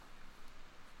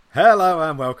Hello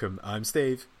and welcome. I'm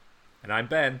Steve. And I'm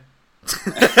Ben.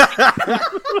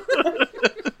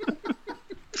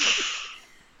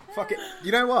 Fuck it.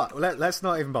 You know what? Let's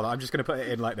not even bother. I'm just going to put it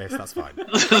in like this. That's fine.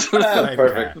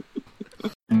 Perfect.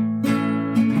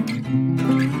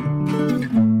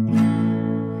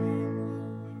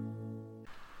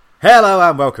 Hello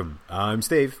and welcome. I'm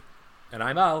Steve. And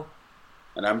I'm Al.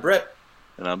 And I'm Brett.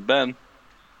 And I'm Ben.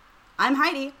 I'm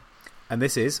Heidi. And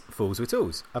this is Fools with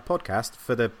Tools, a podcast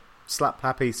for the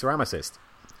slap-happy ceramicist.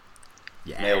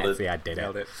 Yeah, Nailed it. See, I did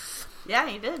Nailed it. it. Yeah,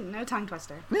 you did. No tongue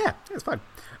twister. Yeah, it's fine.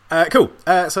 Cool.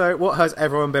 So what has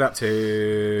everyone been up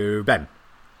to, Ben?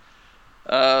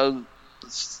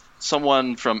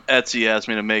 Someone from Etsy asked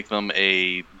me to make them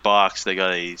a box. They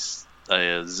got a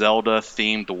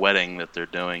Zelda-themed wedding that they're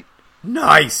doing.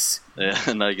 Nice!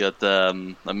 And I got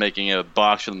I'm making a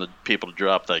box for the people to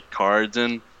drop like cards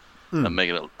in. I'm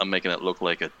making it look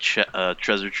like a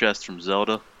treasure chest from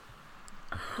Zelda.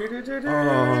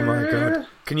 Oh my god.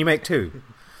 Can you make two?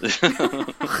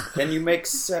 Can you make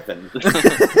 7?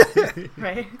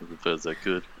 Right? Suppose I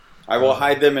could. I will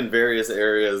hide them in various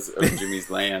areas of Jimmy's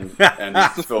land and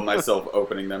film myself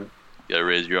opening them. You gotta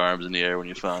raise your arms in the air when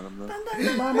you find them.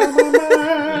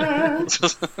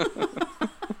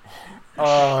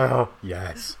 Oh,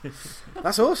 yes.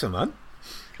 That's awesome, man.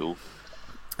 Cool.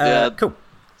 Cool.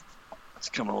 It's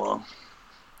coming along.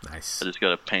 Nice. I just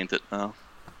gotta paint it now.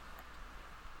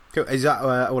 Cool. Is that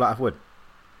all out of wood?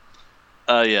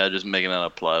 Yeah, just making it out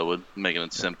of plywood, making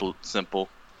it simple.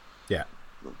 Yeah.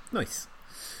 Nice.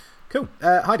 Cool.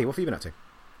 Heidi, what have you been up to?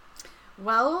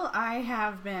 Well, I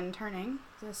have been turning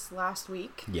this last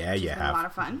week. Yeah, which you has been have. a lot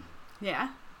of fun. Yeah.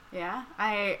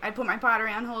 I put my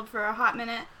pottery on hold for a hot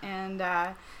minute and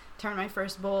turned my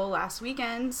first bowl last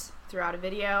weekend, threw out a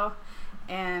video,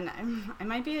 and I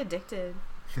might be addicted.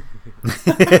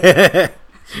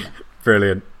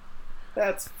 Brilliant.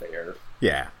 That's fair.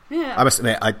 Yeah. Yeah. I must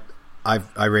admit,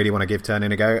 I really want to give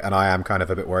turning a go, and I am kind of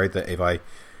a bit worried that if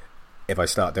I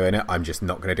start doing it, I'm just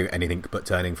not going to do anything but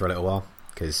turning for a little while,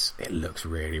 because it looks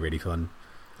really, really fun.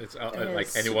 It's It like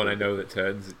is anyone I super know that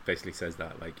turns, it basically says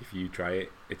that. Like, if you try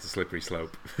it, it's a slippery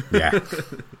slope. Yeah.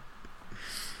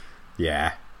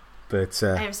 Yeah. But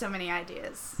I have so many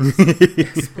ideas.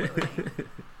 Exploding.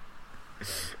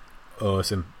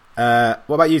 Awesome. What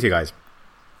about you two guys?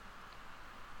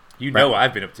 You know what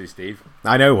I've been up to, Steve.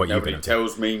 I know what you've Nobody been up to.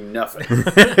 tells me nothing.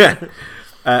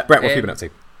 Brett, what have you been up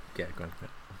to? Yeah, go on.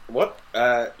 What?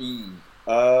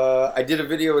 I did a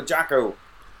video with Jocko,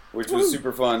 which was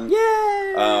super fun.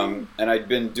 Yay! And I'd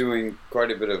been doing quite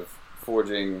a bit of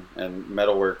forging and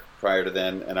metalwork prior to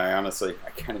then, and I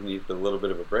kind of needed a little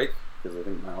bit of a break because I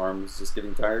think my arm was just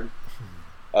getting tired.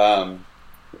 And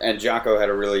Jocko had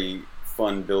a really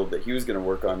fun build that he was going to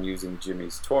work on using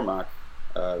Jimmy's Tormach,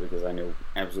 because I know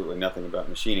absolutely nothing about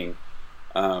machining.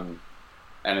 And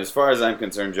as far as I'm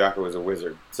concerned, Jocko is a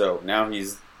wizard. So now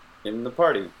he's in the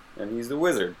party, and he's the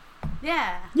wizard.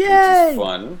 Yeah. Yay! Which is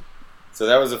fun. So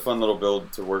that was a fun little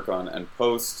build to work on and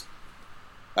post.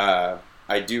 I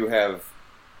do have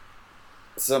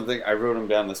something, I wrote them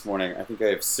down this morning. I think I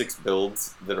have 6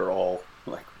 builds that are all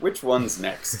like, which one's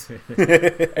next?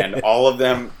 And all of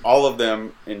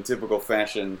them in typical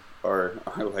fashion are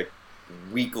like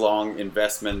week-long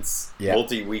investments,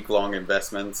 multi-week-long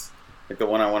investments. Like the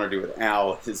one I want to do with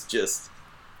Al is just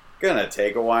gonna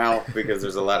take a while because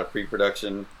there's a lot of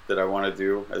pre-production that I want to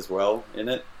do as well in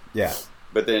it. Yeah.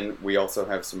 But then we also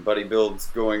have some buddy builds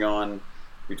going on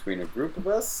between a group of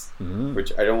us,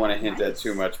 which I don't want to hint at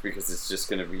too much because it's just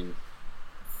going to be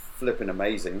flipping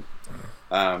amazing.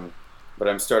 But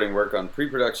I'm starting work on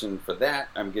pre-production for that.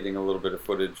 I'm getting a little bit of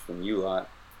footage from you lot.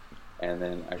 And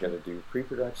then I got to do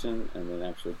pre-production and then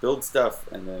actually build stuff.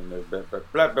 And then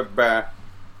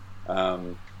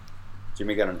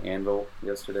Jimmy got an anvil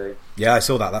yesterday. Yeah, I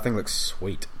saw that. That thing looks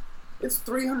sweet. It's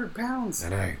 300 pounds. I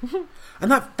know.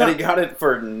 And that But he got it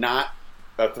for not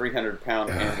a 300-pound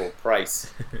anvil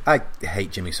price. I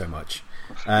hate Jimmy so much.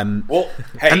 Well,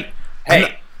 hey.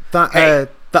 That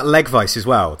leg vice as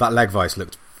well. That leg vice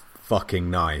looked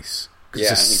fucking nice. Yeah,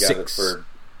 and he got it for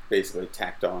basically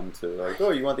tacked on to like,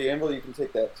 oh, you want the anvil? You can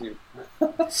take that too.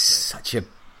 Such a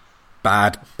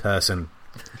bad person.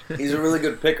 He's a really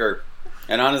good picker.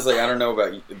 And honestly, I don't know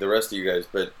about the rest of you guys,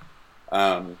 but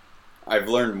I've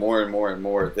learned more and more and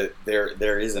more that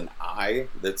there is an eye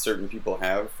that certain people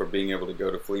have for being able to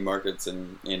go to flea markets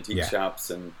and antique shops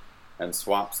and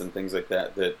swaps and things like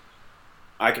that, that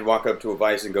I could walk up to a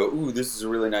vise and go, ooh, this is a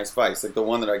really nice vise. Like the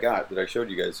one that I got, that I showed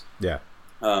you guys. Yeah.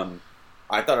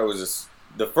 I thought it was just,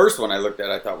 the first one I looked at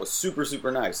I thought was super,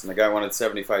 super nice. And the guy wanted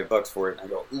 $75 for it. And I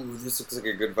go, ooh, this looks like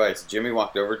a good vise. Jimmy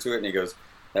walked over to it and he goes,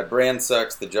 that brand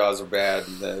sucks. The jaws are bad.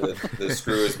 The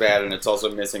screw is bad, and it's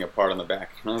also missing a part on the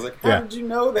back. And I was like, how did you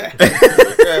know that?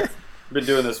 I've been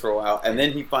doing this for a while. And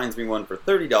then he finds me one for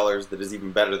 $30 that is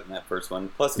even better than that first one.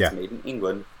 Plus, it's made in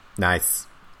England. Nice.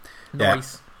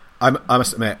 Nice. Yeah. I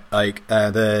must admit, like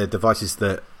the devices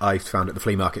that I found at the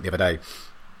flea market the other day,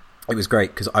 it was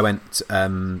great because I went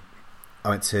to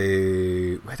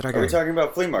where did I go? Are we talking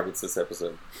about flea markets this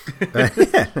episode?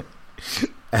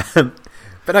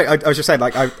 But no, I was just saying,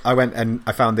 like I went and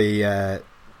I found the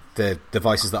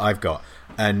devices that I've got,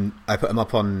 and I put them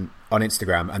up on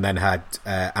Instagram, and then had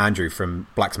Andrew from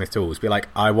Blacksmith Tools be like,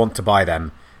 I want to buy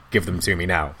them, give them to me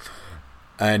now.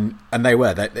 And they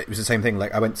were. It was the same thing.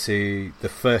 Like I went to the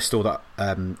first store that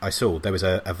I saw. There was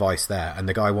a vice there, and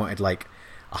the guy wanted like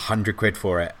 £100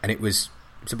 for it, and it was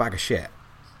a bag of shit.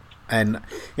 And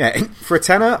yeah, for a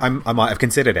tenner, I might have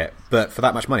considered it, but for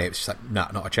that much money, it was just like, nah,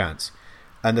 not a chance.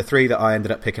 And the 3 that I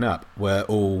ended up picking up were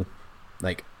all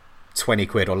like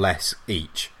 £20 or less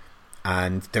each,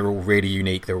 and they're all really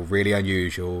unique. They're all really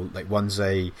unusual. Like one's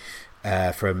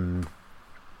from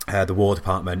the War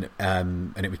Department,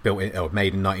 and it was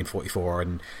made in 1944,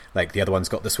 and like the other one's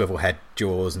got the swivel head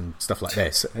jaws and stuff like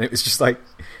this. And it was just like,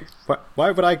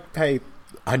 why would I pay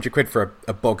 £100 for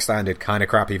a bog standard kind of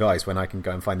crappy vice when I can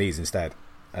go and find these instead?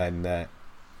 And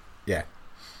yeah,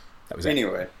 that was it.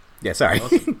 Anyway, yeah, sorry.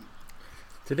 Awesome.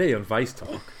 Today on Vice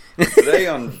Talk.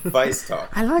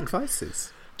 I like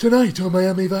vices. Tonight on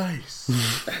Miami Vice.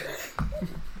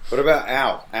 What about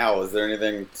Al? Al, is there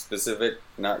anything specific?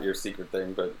 Not your secret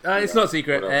thing, but it's not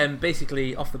secret.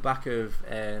 Basically, off the back of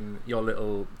your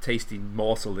little tasty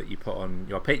morsel that you put on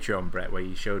your Patreon, Brett, where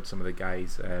you showed some of the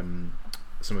guys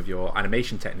some of your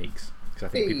animation techniques, because I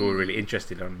think people were really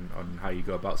interested on how you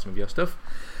go about some of your stuff.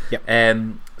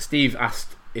 Yep. Steve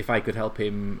asked if I could help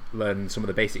him learn some of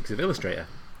the basics of Illustrator,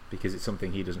 because it's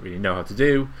something he doesn't really know how to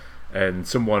do, and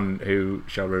someone who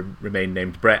shall remain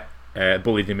named Brett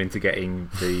bullied him into getting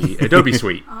the Adobe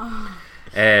suite.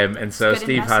 And so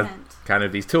Steve had kind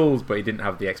of these tools, but he didn't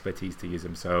have the expertise to use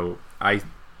them. So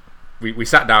we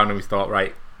sat down and we thought,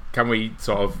 right, can we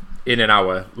sort of in an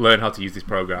hour learn how to use this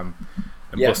program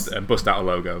and bust out a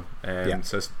logo?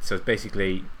 So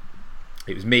basically,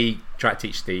 it was me trying to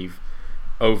teach Steve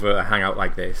over a hangout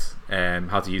like this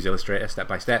how to use Illustrator step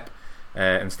by step,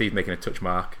 and Steve making a touch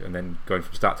mark and then going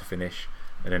from start to finish,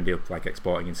 and then like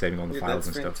exporting and saving all the files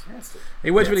and stuff.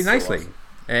 It works really nicely. So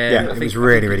awesome. It was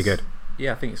really good.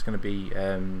 Yeah, I think it's going to be.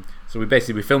 So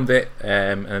we filmed it,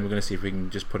 and we're going to see if we can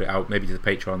just put it out maybe to the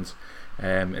patrons,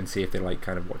 and see if they like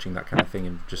kind of watching that kind of thing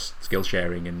and just skill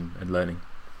sharing and learning.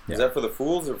 Is that for the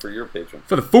fools or for your patron?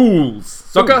 For the fools,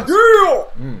 sucker.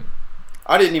 Yeah!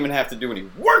 I didn't even have to do any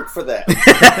work for that.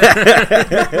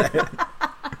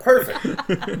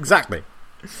 Perfect. Exactly.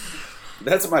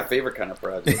 That's my favorite kind of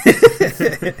project.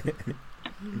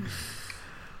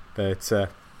 But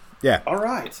yeah. All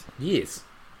right. Yes.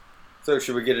 So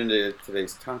should we get into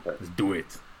today's topic? Let's do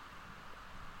it.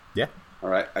 Yeah. All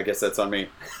right. I guess that's on me.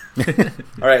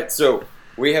 All right. So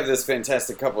we have this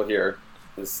fantastic couple here.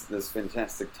 This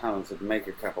fantastic talented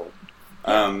maker couple.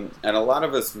 And a lot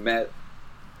of us met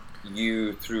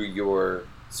you through your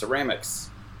ceramics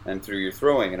and through your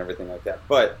throwing and everything like that.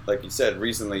 But like you said,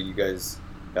 recently you guys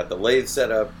got the lathe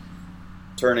set up.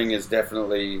 Turning is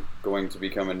definitely going to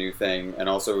become a new thing. And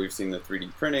also we've seen the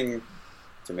 3D printing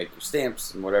to make your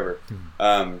stamps and whatever.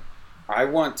 I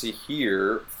want to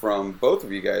hear from both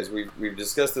of you guys. We've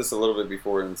discussed this a little bit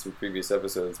before in some previous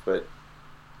episodes, but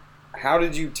how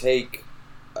did you take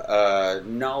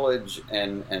knowledge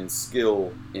and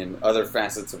skill in other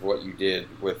facets of what you did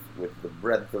with the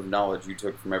breadth of knowledge you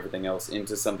took from everything else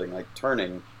into something like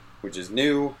turning, which is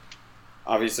new?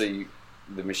 Obviously,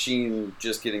 the machine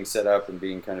just getting set up and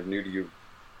being kind of new to you.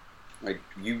 Like,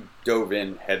 you dove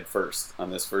in head first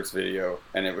on this first video,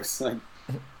 and it was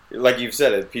like you've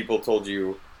said it, people told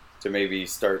you to maybe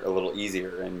start a little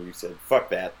easier, and you said, fuck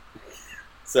that.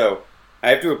 So, I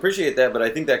have to appreciate that, but I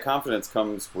think that confidence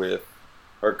comes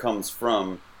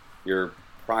from your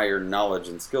prior knowledge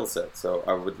and skill set. So,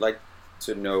 I would like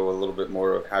to know a little bit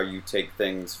more of how you take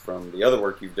things from the other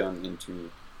work you've done into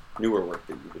newer work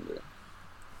that you've been doing.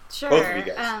 Sure. Both of you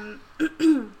guys.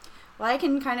 Well, I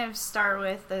can kind of start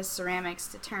with the ceramics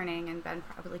to turning, and Ben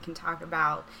probably can talk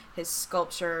about his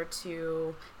sculpture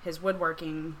to his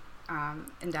woodworking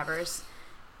endeavors.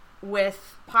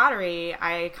 With pottery,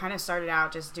 I kind of started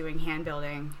out just doing hand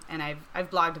building, and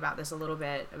I've blogged about this a little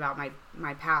bit, about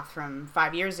my path from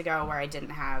 5 years ago, where I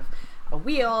didn't have a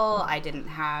wheel, I didn't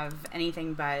have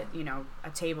anything but, a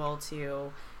table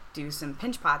to do some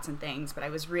pinch pots and things, but I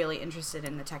was really interested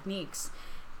in the techniques.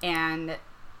 And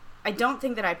I don't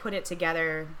think that I put it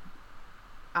together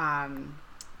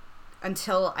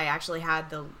until I actually had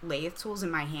the lathe tools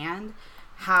in my hand,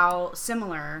 how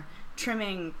similar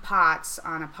trimming pots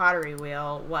on a pottery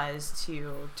wheel was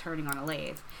to turning on a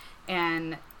lathe.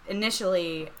 And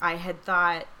initially I had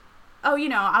thought, oh,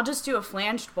 I'll just do a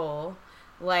flanged bowl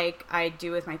like I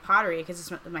do with my pottery because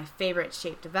it's my favorite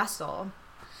shaped vessel,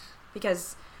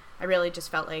 because I really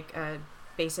just felt like a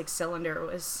basic cylinder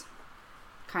was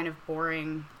kind of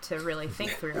boring to really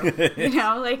think through.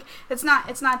 Like it's not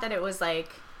that it was like,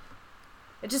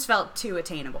 it just felt too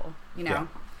attainable, Yeah.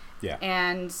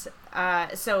 And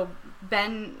so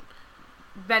Ben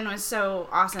was so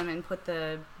awesome and put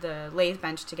the lathe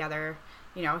bench together.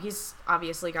 He's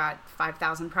obviously got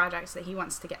 5,000 projects that he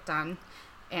wants to get done,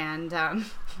 and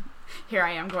here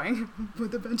I am going,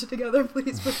 put the bench together,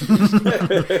 please. Put the bench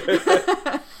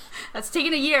together. That's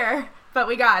taken a year, but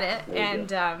we got it,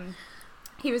 and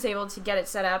he was able to get it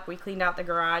set up. We cleaned out the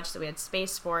garage so we had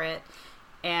space for it,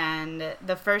 and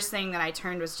the first thing that I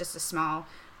turned was just a small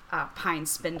pine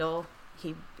spindle.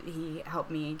 He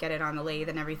helped me get it on the lathe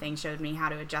and everything, showed me how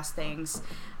to adjust things.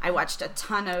 I watched a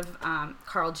ton of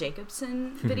Carl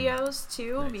Jacobson videos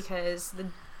too, Nice. Because the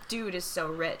dude is so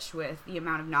rich with the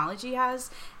amount of knowledge he has,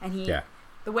 and Yeah.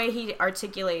 the way he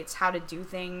articulates how to do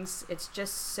things, it's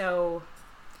just so,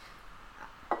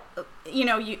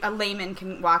 a layman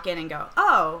can walk in and go,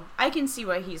 oh, I can see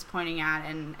what he's pointing at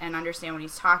and understand what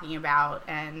he's talking about,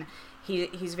 and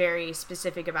he's very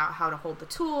specific about how to hold the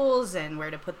tools and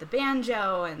where to put the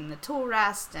banjo and the tool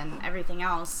rest and everything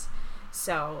else.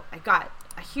 So I got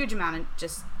a huge amount of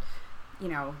just,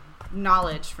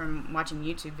 knowledge from watching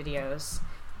YouTube videos.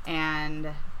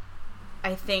 And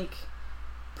I think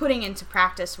putting into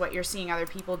practice what you're seeing other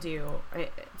people do,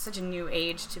 it's such a new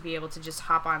age to be able to just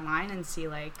hop online and see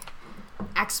like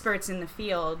experts in the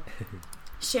field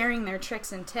sharing their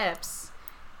tricks and tips,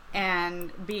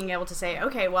 and being able to say,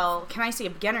 okay, well, can I see a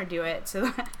beginner do it so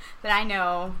that I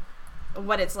know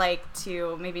what it's like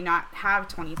to maybe not have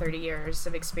 20, 30 years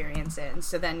of experience in.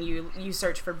 So then you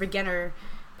search for beginner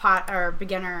pot or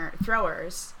beginner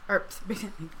throwers or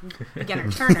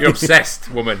beginner turners. You're obsessed,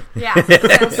 woman. Yeah,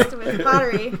 obsessed with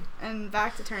pottery and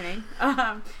back to turning.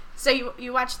 So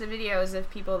you watch the videos of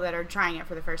people that are trying it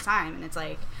for the first time, and it's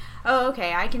like, oh,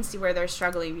 okay, I can see where they're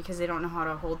struggling because they don't know how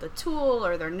to hold the tool,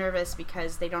 or they're nervous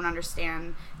because they don't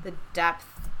understand the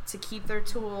depth to keep their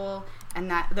tool, and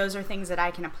that those are things that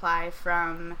I can apply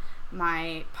from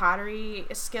my pottery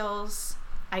skills.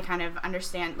 I kind of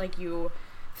understand, like, you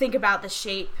think about the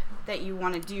shape that you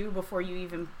want to do before you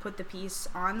even put the piece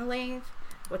on the lathe,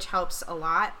 which helps a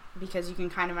lot because you can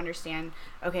kind of understand,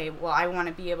 okay, well, I want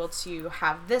to be able to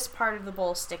have this part of the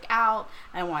bowl stick out,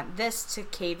 I want this to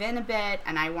cave in a bit,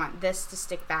 and I want this to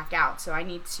stick back out. So I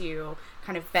need to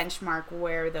kind of benchmark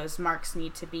where those marks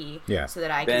need to be, so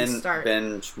that I can start.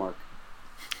 Benchmark.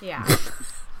 Yeah.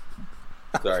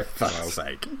 Sorry. For fuck's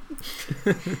sake.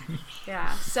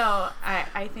 Yeah. So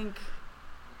I think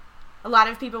a lot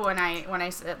of people, when I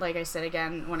said, like I said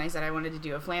again, when I said I wanted to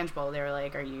do a flange bowl, they were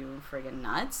like, "Are you friggin'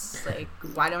 nuts? Like,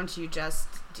 why don't you just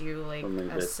do like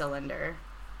a cylinder?"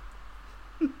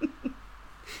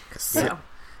 So,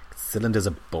 Cylinders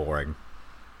are boring.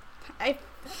 I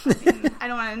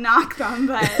don't want to knock them,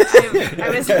 but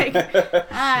I was like,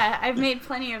 I've made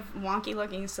plenty of wonky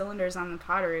looking cylinders on the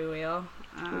pottery wheel.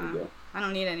 I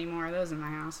don't need any more of those in my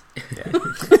house.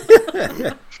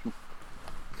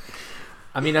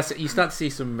 I mean, you start to see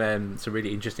some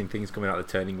really interesting things coming out of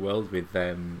the turning world with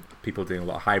people doing a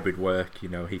lot of hybrid work.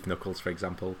 Heath Knuckles, for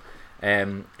example.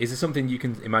 Is there something you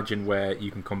can imagine where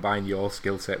you can combine your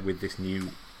skill set with this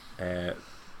new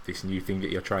thing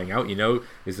that you're trying out?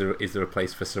 Is there a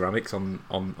place for ceramics on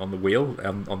the wheel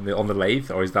on the lathe,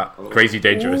 or is that crazy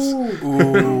dangerous?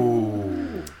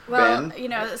 Ooh. Well,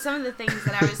 Ben? some of the things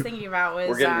that I was thinking about was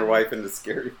We're getting your wife into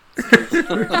scary.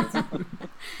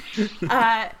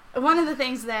 One of the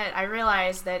things that I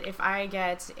realized that if I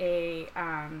get a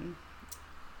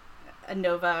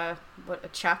Nova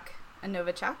Chuck,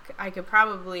 I could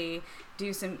probably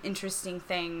do some interesting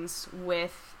things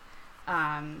with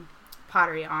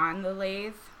pottery on the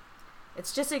lathe.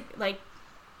 It's just it would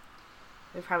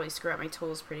probably screw up my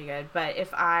tools pretty good. But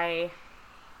if I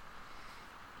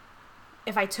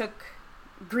took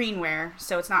greenware,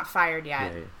 so it's not fired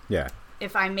yet. Yeah.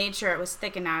 If I made sure it was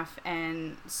thick enough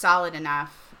and solid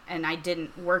enough, and I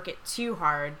didn't work it too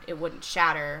hard, it wouldn't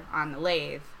shatter on the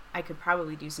lathe. I could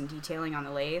probably do some detailing on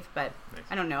the lathe, but Nice.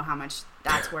 I don't know how much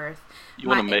that's worth.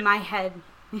 In my head,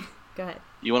 go ahead.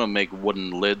 You want to make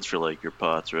wooden lids for like your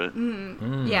pots, right?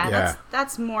 Yeah,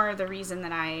 that's more the reason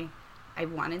that I I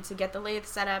wanted to get the lathe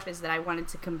set up is that I wanted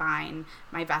to combine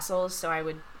my vessels. So I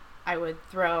would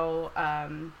throw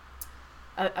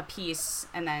a piece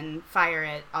and then fire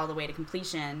it all the way to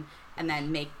completion, and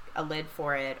then make a lid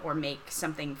for it or make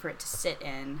something for it to sit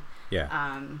in.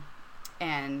 Yeah.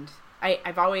 And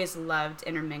I've always loved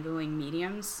intermingling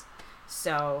mediums,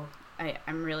 so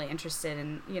I'm really interested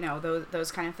in, you know,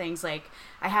 those kind of things. Like,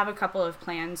 I have a couple of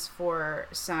plans for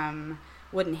some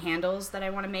wooden handles that I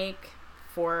want to make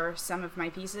for some of my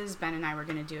pieces. Ben and I were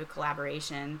going to do a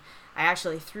collaboration. I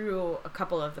actually threw a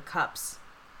couple of the cups,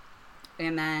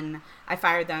 and then I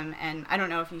fired them, and I don't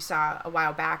know if you saw a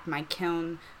while back, my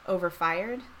kiln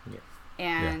overfired. Yeah.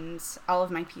 And all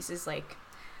of my pieces, like,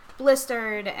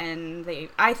 blistered, and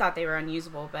I thought they were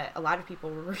unusable, but a lot of people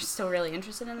were still really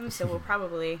interested in them. So Ben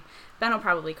will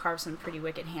probably carve some pretty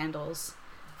wicked handles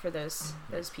for those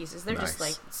pieces. They're just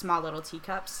like small little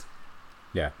teacups.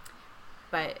 Yeah.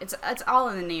 But it's all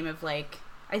in the name of, like,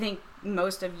 I think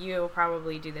most of you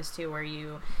probably do this too, where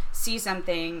you see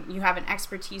something, you have an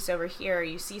expertise over here,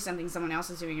 you see something someone else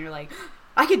is doing, you're like,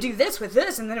 I could do this with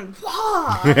this, and then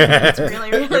it's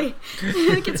really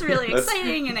it gets really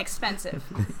exciting and expensive.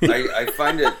 I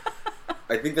find it.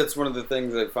 I think that's one of the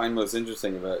things I find most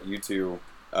interesting about you two,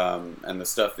 and the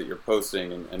stuff that you're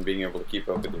posting, and being able to keep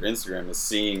up with your Instagram, is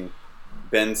seeing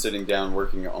Ben sitting down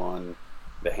working on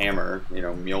the hammer, you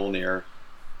know, Mjolnir,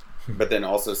 but then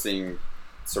also seeing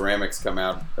ceramics come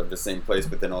out of the same place,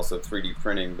 but then also 3D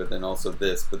printing, but then also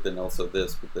this, but then also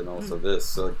this, but then also this.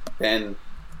 So Ben,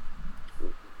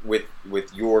 with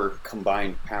your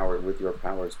combined power, with your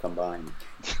powers combined,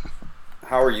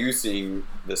 how are you seeing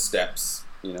the steps,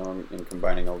 you know, in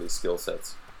combining all these skill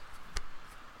sets?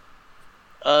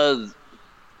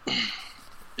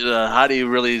 Heidi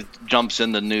really jumps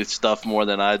into new stuff more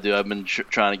than I do. I've been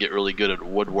trying to get really good at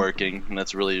woodworking, and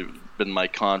that's really been my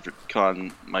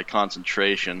my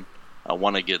concentration. I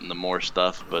want to get into more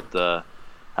stuff, but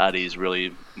Heidi's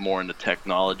really more into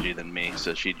technology than me,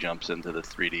 so she jumps into the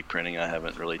 3D printing. I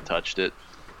haven't really touched it.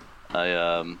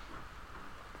 I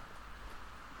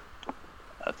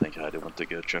think Heidi went to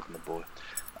go check on the boy.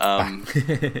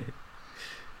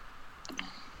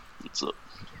 What's up?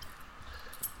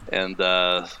 And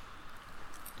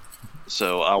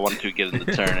so I want to get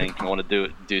into turning. I want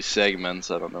to do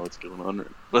segments. I don't know what's going on.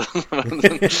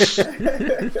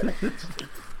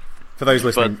 For those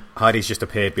listening, Heidi's just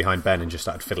appeared behind Ben and just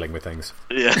started fiddling with things.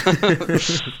 Yeah.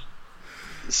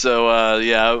 So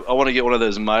I want to get one of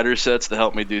those miter sets to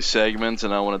help me do segments,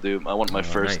 and I want my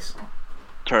first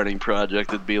turning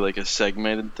project to be like a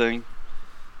segmented thing,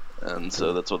 and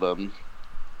so that's what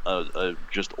I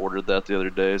just ordered that the other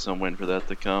day, so I'm waiting for that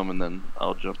to come, and then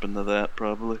I'll jump into that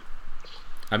probably.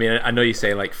 I mean, I know you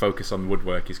say like focus on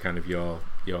woodwork is kind of your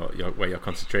where your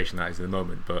concentration at is at the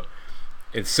moment, but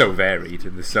it's so varied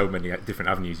and there's so many different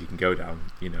avenues you can go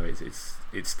down. You know, it's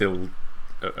still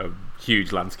a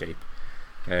huge landscape.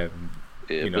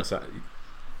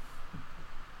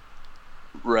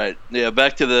 Right. Yeah.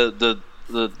 Back to the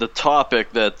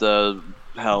topic that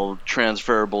how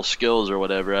transferable skills or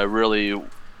whatever. I really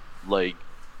like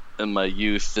in my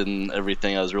youth and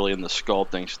everything. I was really into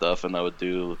sculpting stuff, and I would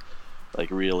do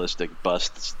like realistic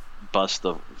busts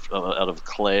out of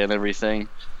clay and everything.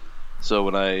 So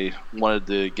when I wanted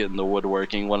to get into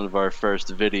woodworking, one of our first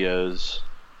videos,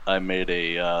 I made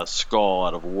a skull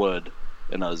out of wood,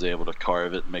 and I was able to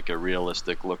carve it and make a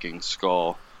realistic looking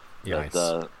skull. Nice.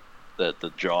 That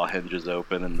the jaw hinges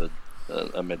open, and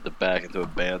I made the back into a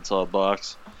bandsaw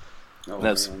box. Oh,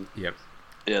 that's man. Yep.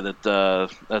 Yeah,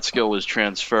 that skill was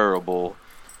transferable,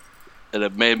 and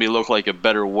it made me look like a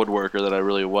better woodworker than I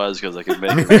really was because I could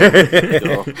make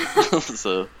it.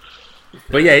 So.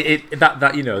 But yeah,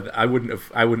 that you know, I wouldn't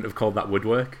have called that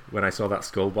woodwork when I saw that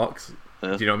skull box.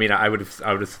 Yeah. Do you know what I mean? I would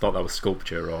have thought that was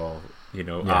sculpture or, you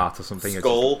know, art or something.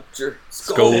 Sculpture.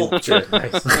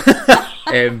 Nice.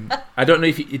 I don't know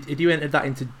if did you enter that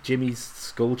into Jimmy's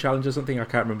skull challenge or something? I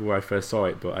can't remember where I first saw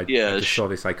it, but I just saw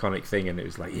this iconic thing, and it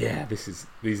was like, yeah, these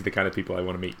are the kind of people I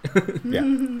want to meet. Yeah.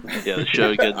 Yeah, the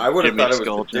show good. I would have Jimmy thought it was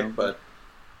skull the dick, but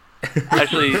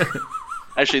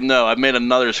Actually, no. I made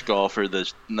another skull for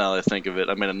this. Now that I think of it,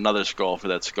 I made another skull for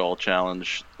that skull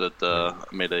challenge. That I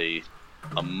made a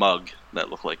mug that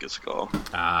looked like a skull.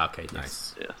 Ah, okay,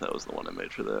 nice. Yeah, that was the one I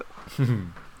made for that.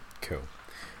 Cool.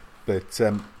 But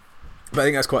I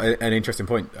think that's quite an interesting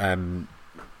point,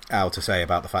 Al, to say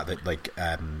about the fact that like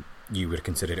you would have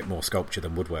considered it more sculpture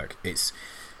than woodwork. It's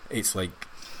like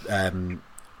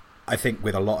I think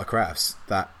with a lot of crafts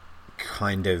that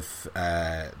kind of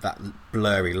that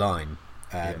blurry line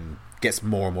gets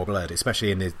more and more blurred,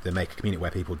 especially in the maker community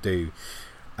where people do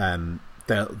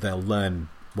they'll learn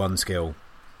one skill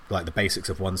like the basics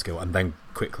of one skill and then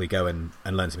quickly go and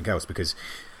learn something else, because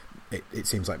it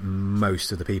seems like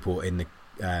most of the people in the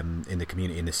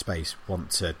community in this space want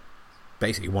to be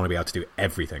able to do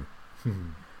everything.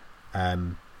 I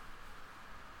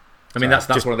mean,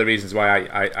 that's one of the reasons why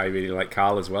I really like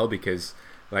Carl as well, because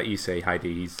like you say,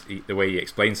 Heidi, the way he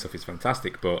explains stuff is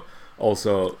fantastic, but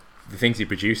also the things he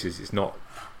produces is not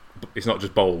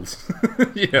just bowls.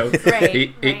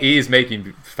 Right. He is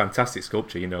making fantastic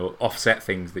sculpture, offset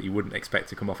things that you wouldn't expect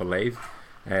to come off a lathe,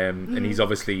 and he's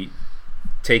obviously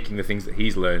taking the things that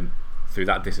he's learned through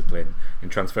that discipline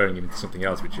and transferring it into something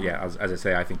else, which as I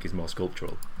say, I think is more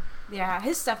sculptural. Yeah,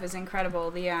 his stuff is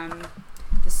incredible. The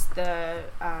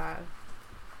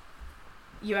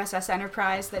USS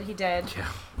Enterprise that he did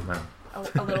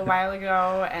a little while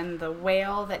ago, and the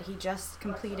whale that he just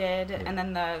completed, and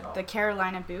then the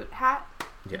Carolina boot hat,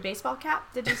 the baseball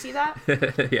cap. Did you see that?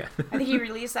 Yeah. I think he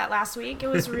released that last week. It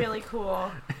was really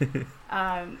cool.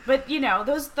 But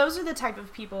those are the type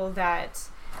of people that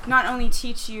not only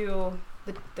teach you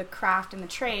the craft and the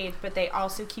trade, but they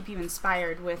also keep you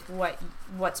inspired with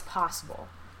what's possible,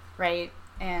 right?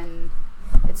 And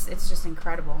it's just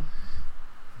incredible.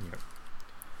 Yeah.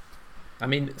 I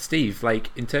mean, Steve,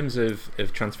 like in terms of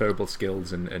transferable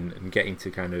skills and getting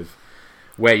to kind of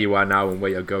where you are now and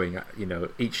where you're going,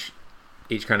 each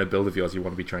kind of build of yours, you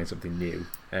want to be trying something new.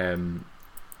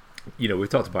 We've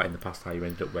talked about in the past how you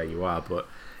ended up where you are, but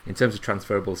in terms of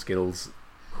transferable skills,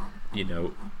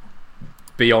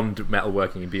 beyond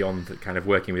metalworking and beyond kind of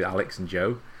working with Alex and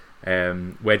Joe,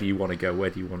 where do you want to go?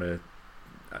 Where do you want to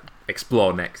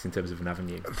explore next in terms of an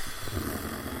avenue?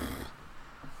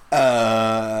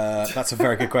 That's a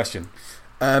very good question.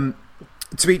 To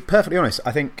be perfectly honest,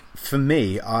 I think for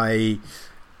me,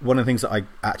 one of the things that I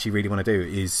actually really want to do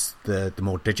is the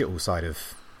more digital side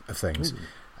of things.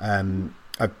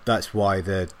 That's why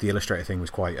the Illustrator thing was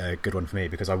quite a good one for me,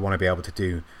 because I want to be able to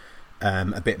do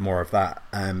a bit more of that,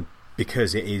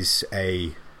 because it is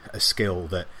a skill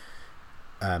that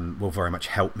will very much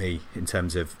help me in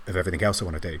terms of everything else I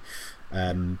want to do.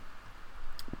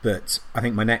 But I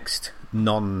think my next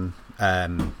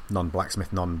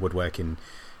non-blacksmith, non-woodworking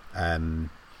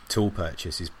tool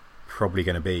purchase is probably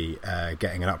going to be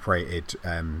getting an uprated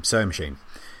sewing machine.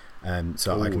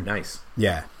 So nice.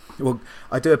 Yeah. Well,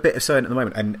 I do a bit of sewing at the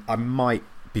moment, and I might,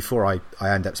 before I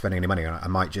end up spending any money on it, I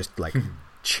might just like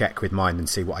check with mine and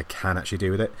see what I can actually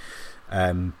do with it.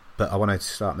 But I want to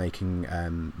start making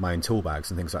my own tool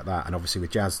bags and things like that, and obviously with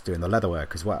Jazz doing the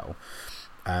leatherwork as well.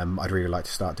 I'd really like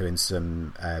to start doing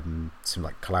some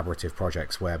like collaborative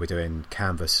projects where we're doing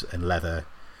canvas and leather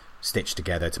stitched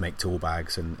together to make tool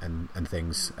bags and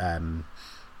things.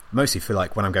 Mostly for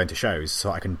like when I'm going to shows,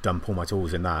 so I can dump all my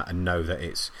tools in that and know that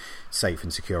it's safe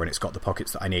and secure and it's got the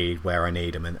pockets that I need where I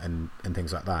need them and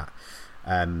things like that.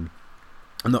 I'm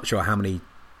not sure how many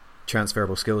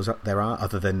transferable skills there are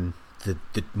other than the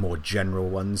more general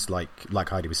ones, like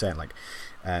Heidi was saying, like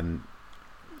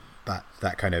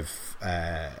that kind of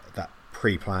that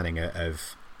pre-planning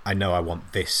of I know I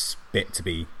want this bit to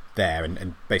be there,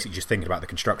 and basically just thinking about the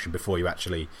construction before you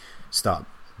actually start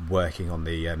working on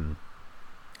the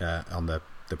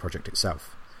project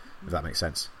itself, if that makes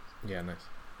sense. Yeah, nice.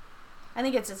 I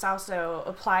think it's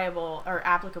also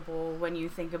applicable when you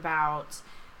think about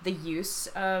the use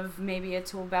of maybe a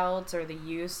tool belt or the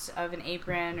use of an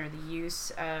apron or the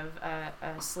use of a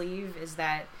sleeve, is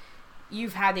that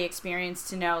you've had the experience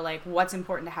to know like what's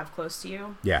important to have close to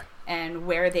you, and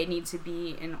where they need to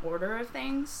be in order of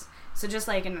things. So just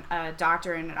like a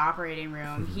doctor in an operating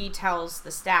room, he tells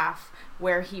the staff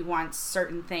where he wants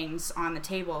certain things on the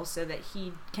table so that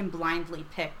he can blindly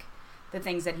pick the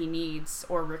things that he needs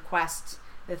or request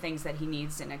the things that he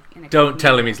needs in a Don't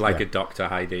tell him he's like a doctor,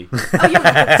 Heidi. Oh, you're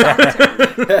like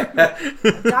a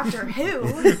doctor. Doctor who?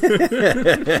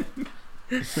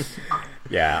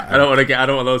 Yeah, I don't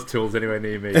want those tools anywhere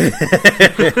near me.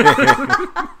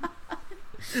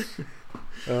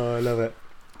 Oh, I love it.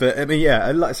 But I mean,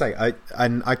 yeah, like I say, I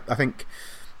think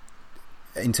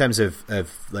in terms of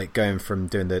like going from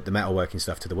doing the metalworking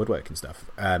stuff to the woodworking stuff,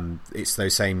 it's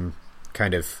those same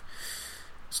kind of,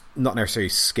 not necessarily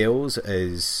skills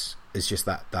as just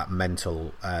that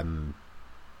mental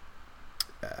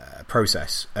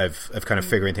process of kind of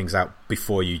figuring things out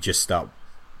before you just start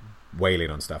wailing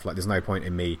on stuff. Like there's no point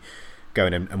in me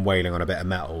going and wailing on a bit of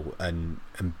metal and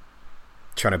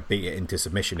trying to beat it into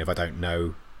submission if I don't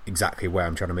know exactly where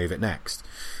I'm trying to move it next.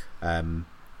 And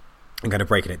kind of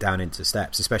breaking it down into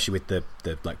steps, especially with the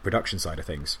like production side of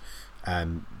things,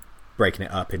 breaking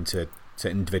it up into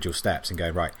individual steps and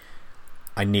going, right,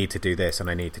 I need to do this and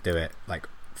I need to do it like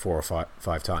 4 or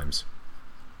 5 times.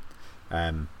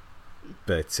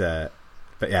 But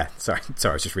yeah, sorry,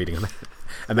 I was just reading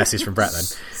a message from Brett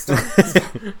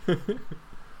then.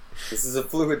 This is a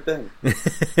fluid thing.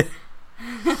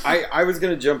 I was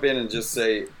going to jump in and just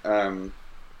say,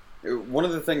 one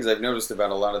of the things I've noticed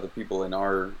about a lot of the people in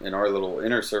our little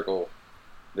inner circle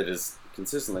that is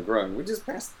consistently growing, we just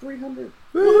passed 300.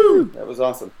 Woo! That was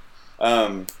awesome.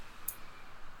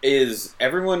 Is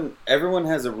everyone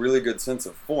has a really good sense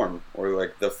of form, or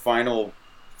like the final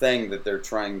thing that they're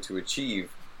trying to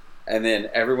achieve, and then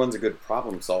everyone's a good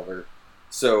problem solver.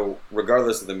 So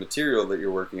regardless of the material that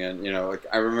you're working in, like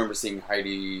I remember seeing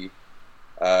Heidi,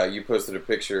 you posted a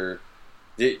picture.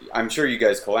 I'm sure you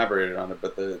guys collaborated on it,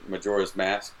 but the Majora's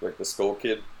Mask, like the Skull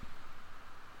Kid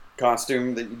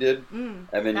costume that you did, and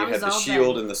then you had the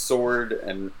shield and the sword,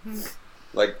 and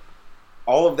like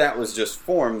all of that was just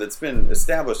form that's been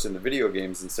established in the video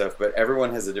games and stuff, but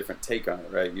everyone has a different take on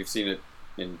it, right? You've seen it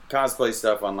in cosplay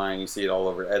stuff online, you see it all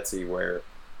over Etsy, where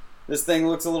this thing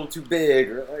looks a little too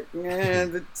big, or like,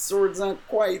 the sword's not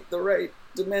quite the right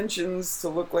dimensions to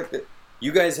look like that.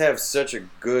 You guys have such a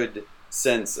good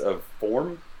sense of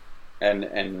form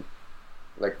and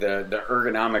like the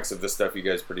ergonomics of the stuff you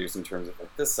guys produce in terms of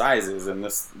like the sizes and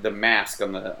the mask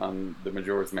on the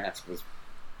Majora's Mask was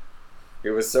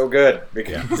so good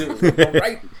because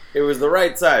it was the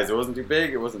right size. It wasn't too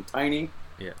big, it wasn't tiny.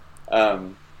 Yeah.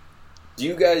 Do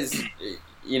you guys,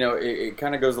 it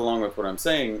kind of goes along with what I'm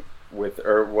saying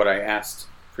or what I asked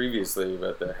previously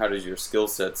about how does your skill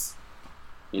sets,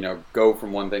 go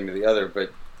from one thing to the other,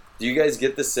 but do you guys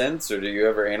get the sense, or do you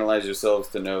ever analyze yourselves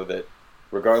to know that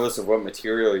regardless of what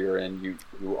material you're in,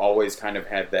 you always kind of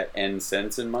have that end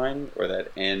sense in mind, or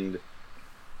that end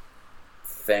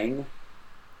thing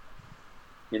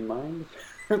in mind?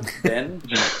 Then?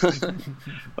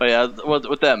 Oh yeah,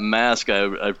 with that mask,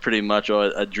 I pretty much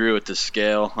I drew it to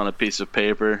scale on a piece of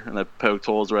paper, and I poked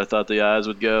holes where I thought the eyes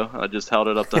would go. I just held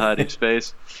it up to Heidi's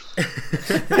face. Wait,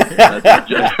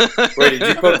 did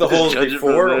you poke the holes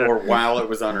before or while it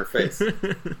was on her face?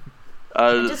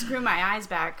 I just grew my eyes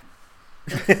back.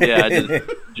 Yeah, I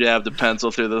just jabbed a pencil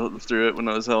through it when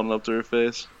I was holding it up to her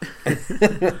face.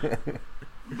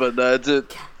 But that's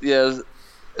it. Yeah,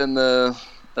 and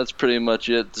that's pretty much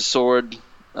it. The sword,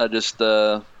 I just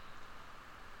I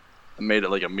made it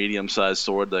like a medium-sized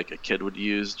sword like a kid would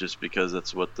use, just because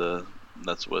that's what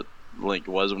Link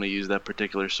was when he used that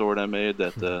particular sword I made,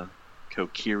 that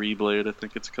Kokiri blade, I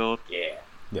think it's called. Yeah.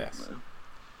 Yes.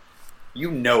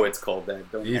 It's called that,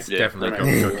 don't you? It's definitely called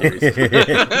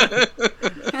Kokiri.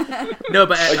 No,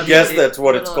 but I guess that's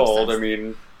what it's called. obsessed. I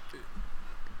mean,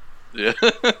 Yeah.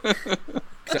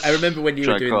 So I remember when you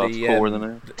were doing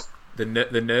the the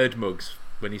nerd mugs,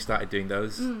 when you started doing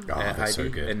those, that's so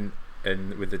good.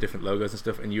 and with the different logos and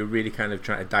stuff, and you were really kind of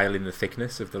trying to dial in the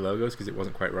thickness of the logos because it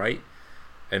wasn't quite right,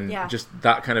 and just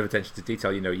that kind of attention to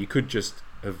detail. You could just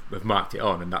have marked it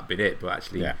on and that been it, but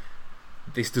actually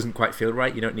this doesn't quite feel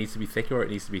right. It needs to be thicker or it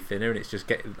needs to be thinner, and it's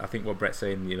just I think what Brett's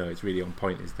saying, it's really on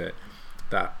point, is that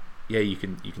you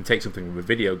can take something from a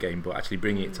video game, but actually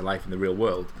bringing it to life in the real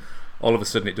world, all of a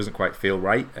sudden it doesn't quite feel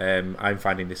right. I'm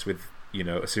finding this with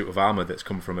a suit of armor that's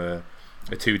come from a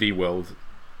 2D world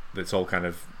that's all kind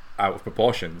of out of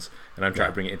proportions, and I'm trying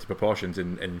to bring it into proportions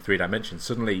in 3 dimensions.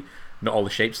 Suddenly not all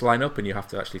the shapes line up, and you have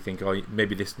to actually think,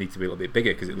 maybe this needs to be a little bit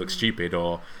bigger because it looks stupid,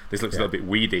 or this looks a little bit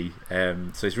weedy.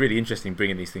 So it's really interesting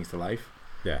bringing these things to life.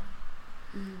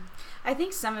 I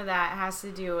think some of that has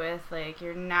to do with like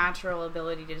your natural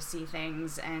ability to see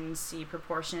things and see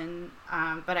proportion,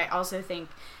 but I also think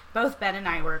both Ben and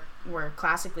I were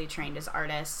classically trained as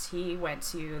artists. He went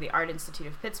to the Art Institute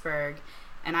of Pittsburgh,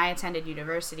 and I attended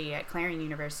university at Clarion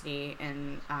University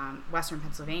in Western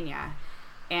Pennsylvania.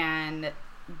 And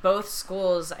both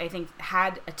schools, I think,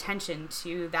 had attention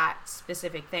to that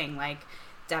specific thing, like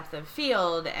depth of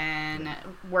field and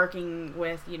working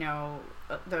with,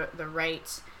 the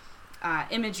right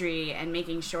imagery, and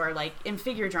making sure, like in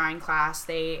figure drawing class,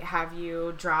 they have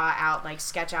you draw out, like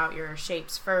sketch out your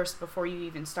shapes first before you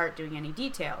even start doing any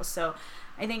details. So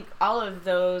I think all of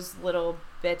those little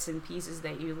bits and pieces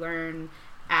that you learn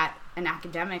at an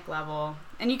academic level,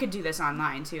 and you could do this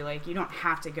online too, like you don't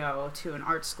have to go to an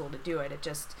art school to do it. It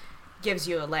just gives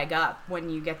you a leg up when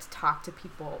you get to talk to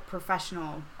people,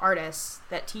 professional artists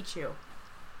that teach you.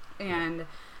 And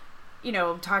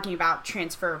talking about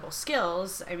transferable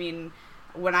skills, I mean,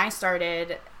 when I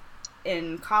started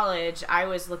in college, I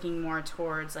was looking more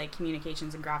towards like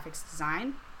communications and graphics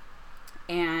design.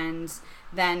 And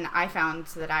then I found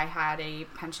that I had a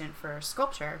penchant for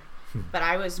sculpture, but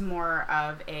I was more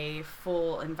of a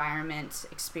full environment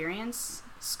experience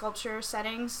sculpture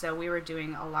setting. So we were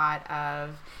doing a lot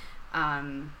of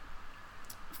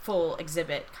full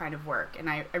exhibit kind of work. And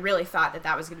I really thought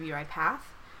that was going to be my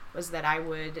path, was that I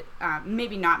would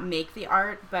maybe not make the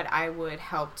art, but I would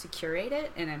help to curate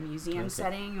it in a museum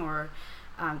setting or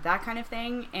that kind of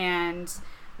thing. And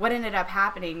what ended up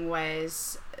happening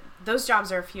was those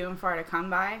jobs are few and far to come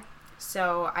by.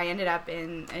 So I ended up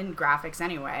in graphics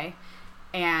anyway.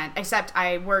 And except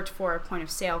I worked for a point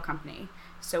of sale company.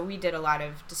 So we did a lot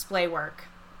of display work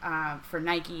for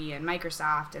Nike and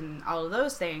Microsoft and all of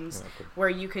those things, where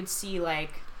you could see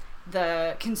like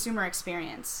the consumer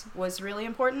experience was really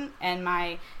important. And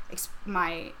my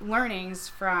learnings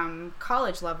from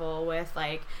college level with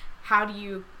like, how do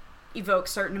you evoke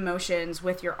certain emotions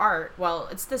with your art? Well,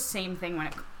 it's the same thing when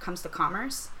it comes to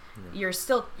commerce. You're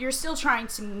still trying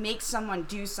to make someone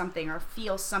do something or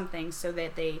feel something so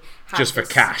that they have just for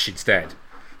cash instead.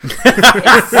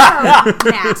 It's so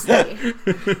nasty.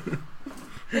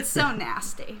 It's so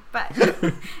nasty, but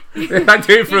I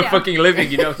do it for a fucking living.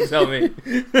 You don't have to tell me.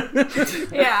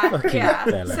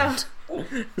 Yeah.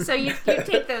 So you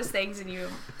take those things and you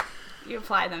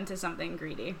apply them to something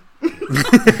greedy. You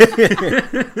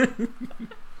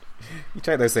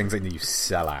take those things and you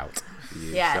sell out.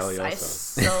 Yes, I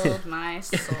sold my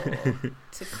soul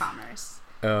to commerce.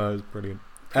 Oh, it's brilliant.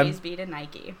 Praise be to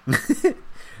Nike.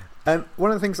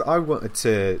 One of the things that I wanted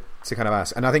to kind of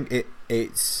ask, and I think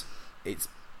it's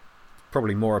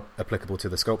probably more applicable to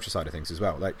the sculpture side of things as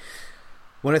well. Like,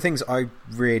 one of the things I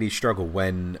really struggle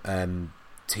when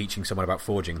teaching someone about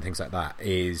forging and things like that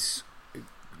is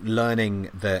learning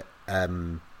that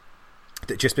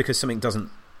that just because something doesn't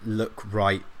look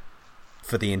right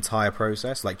for the entire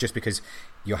process, like just because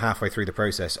you're halfway through the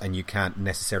process and you can't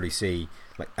necessarily see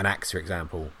like an axe, for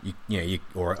example,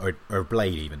 or a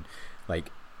blade even,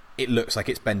 like it looks like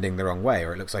it's bending the wrong way,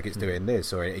 or it looks like it's doing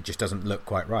this, or it just doesn't look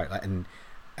quite right. Like, and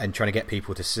trying to get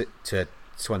people to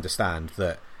understand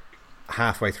that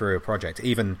halfway through a project,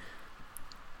 even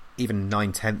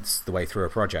 9/10 the way through a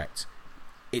project,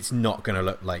 it's not going to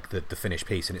look like the finished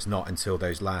piece, and it's not until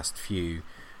those last few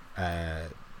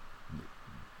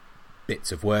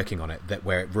bits of working on it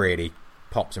where it really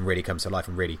pops and really comes to life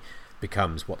and really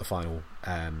becomes what the final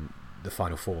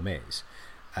form is.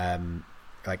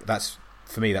 Like, that's,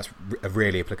 for me, that's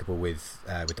really applicable with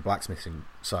the blacksmithing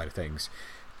side of things.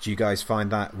 Do you guys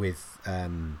find that with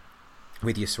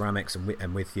your ceramics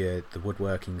and with the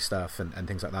woodworking stuff and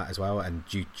things like that as well? And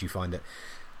do you find that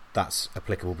that's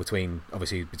applicable between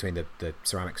the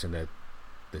ceramics and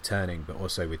the turning, but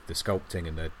also with the sculpting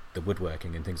and the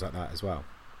woodworking and things like that as well?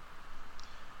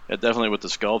 Yeah, definitely with the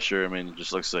sculpture. I mean, it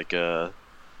just looks like you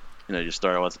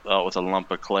start out with a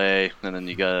lump of clay, and then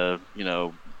you gotta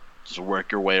just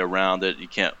work your way around it. You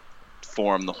can't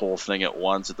form the whole thing at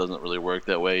once. It doesn't really work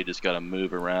that way. You just gotta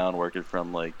move around, work it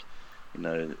from like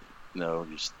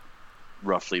just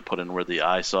roughly put in where the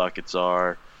eye sockets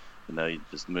are. You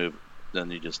just move.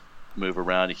 Then you just move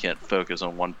around. You can't focus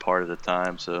on one part at a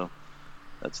time. So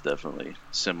that's definitely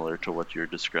similar to what you're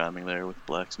describing there with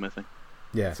blacksmithing.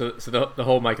 Yeah. So the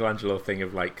whole Michelangelo thing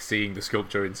of like seeing the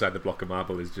sculpture inside the block of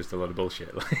marble is just a lot of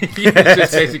bullshit. Like, you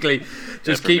just basically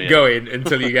just keep going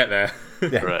until you get there.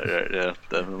 Yeah. Right. Yeah,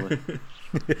 definitely.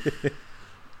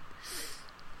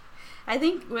 I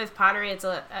think with pottery, it's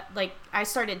like I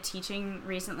started teaching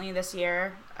recently this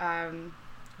year,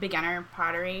 beginner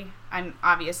pottery. I'm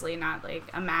obviously not like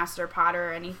a master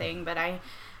potter or anything, but I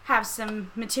have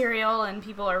some material and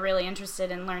people are really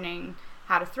interested in learning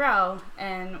how to throw.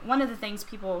 And one of the things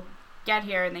people get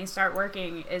here and they start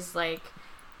working is like,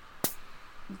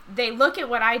 they look at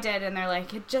what I did and they're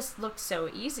like, it just looks so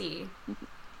easy.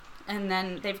 And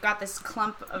then they've got this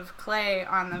clump of clay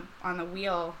on the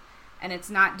wheel and it's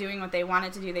not doing what they want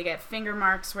it to do. They get finger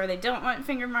marks where they don't want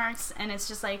finger marks, and it's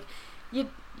just like you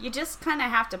just kind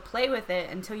of have to play with it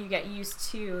until you get used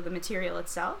to the material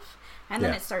itself, and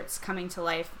then it starts coming to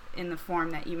life in the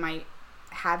form that you might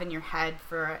have in your head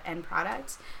for an end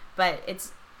product. But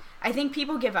I think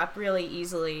people give up really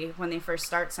easily when they first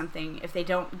start something if they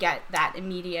don't get that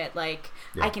immediate, like,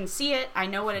 I can see it, I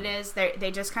know what it is.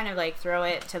 They just kind of like throw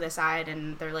it to the side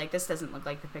and they're like, this doesn't look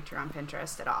like the picture on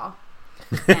Pinterest at all.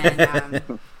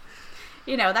 And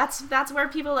that's where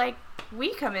people like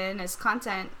we come in as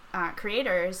content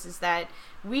creators, is that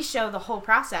we show the whole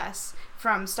process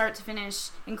from start to finish,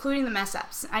 including the mess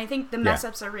ups. I think the mess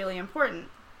ups are really important,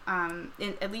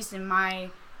 at least in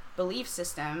my belief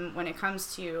system when it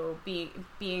comes to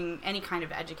being any kind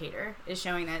of educator, is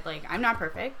showing that like I'm not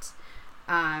perfect,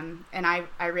 and I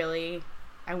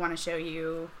want to show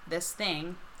you this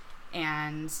thing,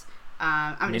 and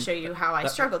I'm going to show you how I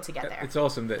struggled to get there. It's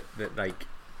awesome that like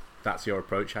that's your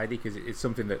approach, Heidi, because it's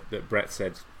something that Brett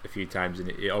said a few times and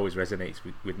it always resonates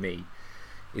with me,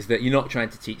 is that you're not trying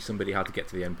to teach somebody how to get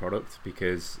to the end product,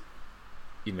 because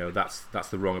that's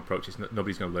the wrong approach.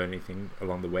 Nobody's going to learn anything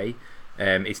along the way.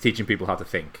 It's teaching people how to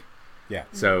think. Yeah.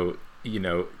 So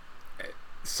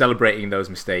celebrating those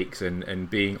mistakes and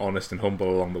being honest and humble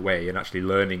along the way, and actually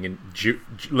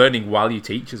learning while you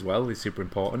teach as well is super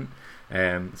important.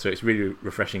 So it's really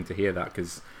refreshing to hear that,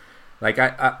 because like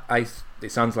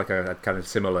it sounds like I had kind of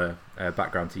similar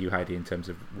background to you, Heidi, in terms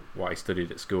of what I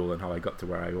studied at school and how I got to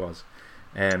where I was.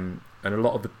 And a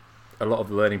lot of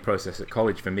the learning process at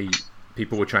college for me,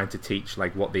 people were trying to teach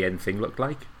like what the end thing looked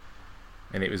like,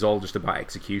 and it was all just about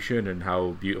execution and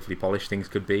how beautifully polished things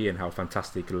could be and how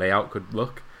fantastic a layout could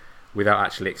look, without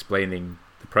actually explaining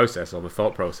the process or the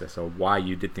thought process or why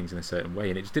you did things in a certain way.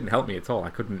 And it just didn't help me at all. I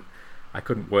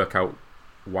couldn't work out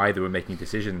why they were making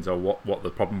decisions or what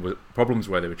the problems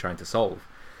were they were trying to solve.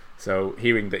 So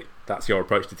hearing that that's your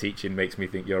approach to teaching makes me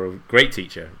think you're a great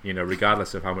teacher,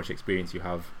 regardless of how much experience you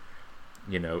have,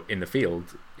 in the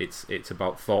field. It's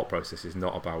about thought processes,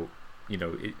 not about,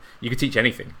 you could teach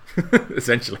anything,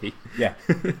 essentially. Yeah.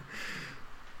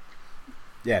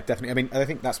 Yeah, definitely. I mean, I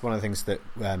think that's one of the things that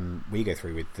we go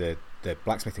through with the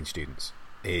blacksmithing students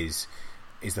is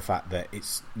the fact that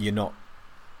you're not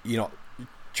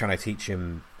trying to teach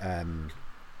them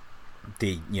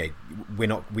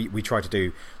we try to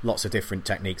do lots of different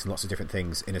techniques and lots of different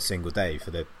things in a single day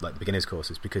for the beginners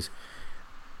courses, because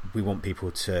we want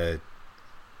people to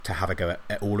have a go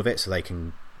at all of it, so they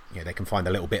can find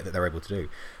the little bit that they're able to do.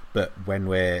 But when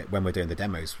we're doing the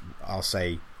demos, I'll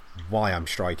say why I'm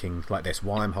striking like this,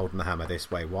 why I'm holding the hammer this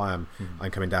way, why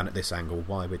I'm coming down at this angle,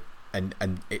 and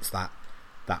it's that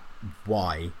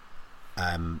why,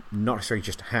 not necessarily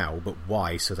just how, but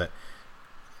why, so that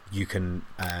you can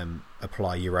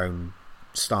apply your own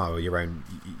style, your own.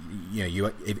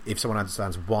 If someone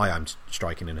understands why I'm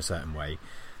striking in a certain way,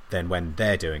 then when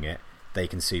they're doing it, they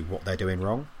can see what they're doing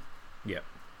wrong. Yeah.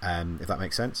 If that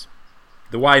makes sense.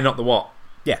 The why, not the what.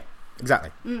 Yeah,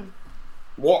 exactly.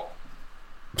 What?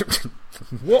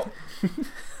 What?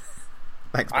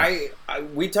 Thanks.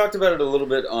 We talked about it a little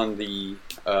bit on the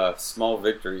Small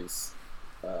Victories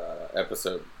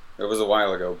episode. It was a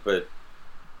while ago, but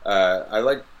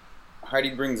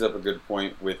Heidi brings up a good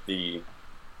point with the,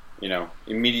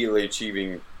 immediately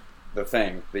achieving the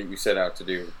thing that you set out to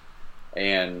do.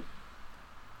 And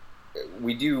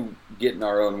we do get in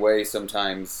our own way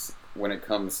sometimes when it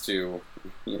comes to,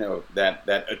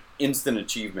 that instant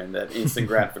achievement, that instant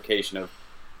gratification of,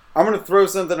 I'm going to throw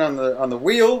something on the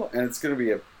wheel, and it's going to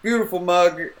be a beautiful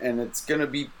mug, and it's going to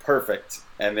be perfect.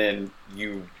 And then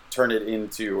you turn it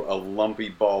into a lumpy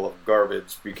ball of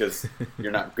garbage because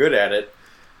you're not good at it.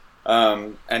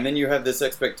 And then you have this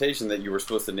expectation that you were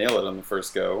supposed to nail it on the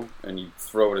first go, and you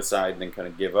throw it aside and then kind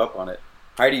of give up on it.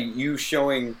 Heidi, you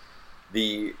showing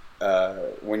the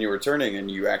when you were turning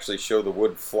and you actually show the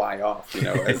wood fly off,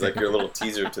 as like your little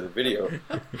teaser to the video.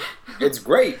 It's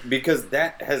great because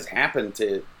that has happened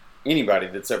to anybody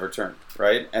that's ever turned,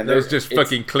 right? And it was just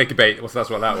fucking clickbait. That's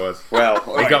what that was. Well,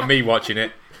 they got me watching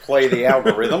it. Play the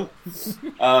algorithm.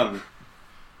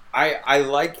 I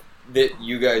like that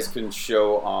you guys can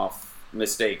show off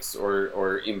mistakes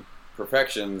or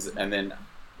imperfections and then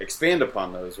expand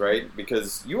upon those, right?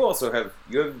 Because you have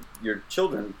your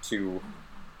children to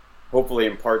hopefully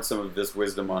impart some of this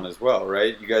wisdom on as well,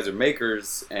 right? You guys are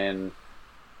makers and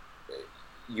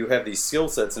you have these skill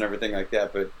sets and everything like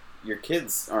that, but your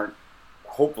kids aren't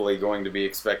hopefully going to be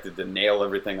expected to nail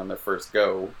everything on their first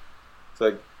go.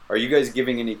 So, are you guys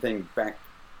giving anything back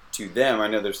to them? I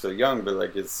know they're still young, but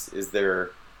is there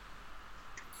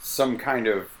some kind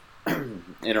of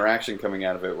interaction coming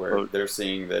out of it where they're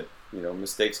seeing that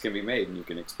mistakes can be made and you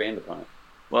can expand upon it?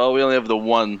 Well, we only have the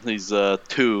one. He's 2,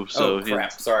 so oh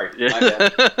crap! Sorry, my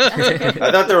bad.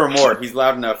 I thought there were more. He's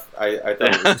loud enough. I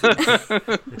thought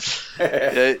it was 2.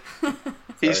 Yeah,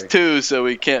 he's 2, so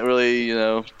we can't really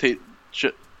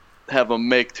have him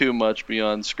make too much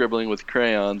beyond scribbling with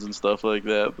crayons and stuff like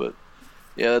that. But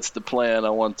yeah, that's the plan. I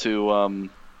want to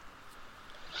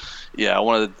I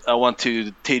want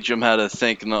to teach him how to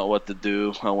think, not what to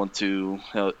do. I want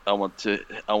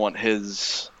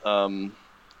his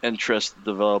interests to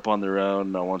develop on their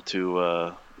own. I want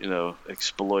to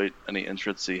exploit any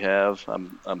interests he have.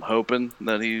 I'm hoping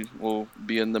that he will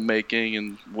be into making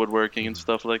and woodworking and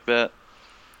stuff like that.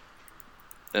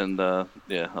 And I'll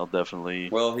definitely.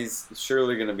 Well, he's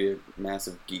surely going to be a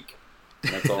massive geek.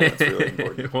 That's all that's really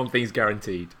important. One thing's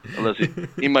guaranteed. Unless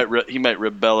he might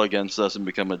rebel against us and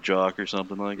become a jock or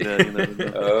something like that. You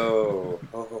never know.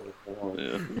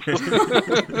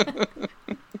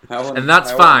 Yeah. And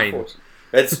that's fine.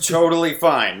 It's totally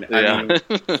fine. Yeah. I mean,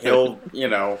 he'll,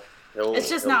 It's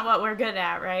just not what we're good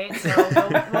at, right? So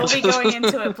we'll be going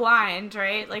into it blind,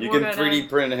 right? Like You we're can gonna 3D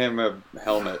print him a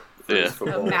helmet for his a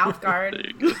football. mouth guard.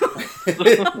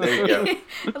 There you go.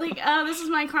 Like, this is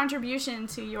my contribution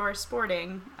to your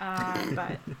sporting.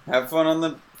 But Have fun on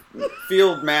the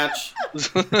field match.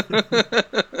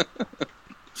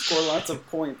 Score lots of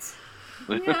points.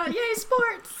 yeah, yay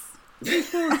sports!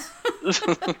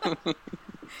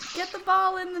 Get the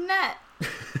ball in the net.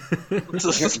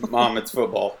 Mom, it's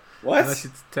football. What? Unless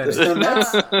it's tennis. There's no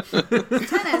nets?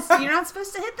 Tennis, you're not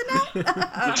supposed to hit the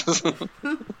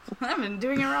net? I've been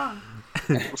doing it wrong.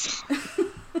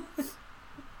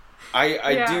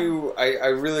 I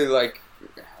really like.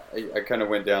 I kind of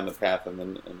went down the path and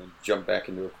then jumped back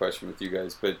into a question with you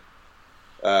guys, but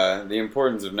the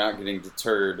importance of not getting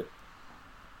deterred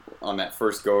on that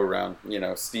first go around. You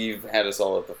know, Steve had us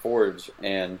all at the forge,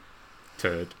 and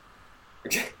Turd.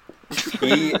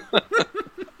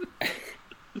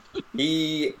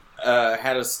 he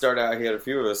had us start out. He had a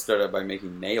few of us start out by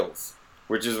making nails,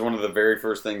 which is one of the very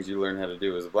first things you learn how to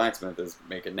do as a blacksmith is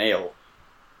make a nail,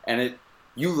 and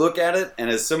you look at it, and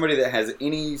as somebody that has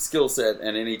any skill set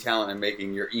and any talent in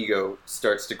making, your ego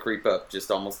starts to creep up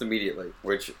just almost immediately,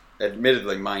 which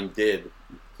admittedly mine did.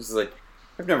 It's like,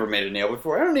 I've never made a nail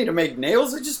before. I don't need to make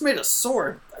nails. I just made a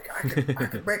sword. Like, I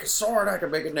could make a sword. I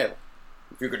could make a nail.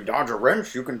 If you can dodge a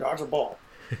wrench, you can dodge a ball.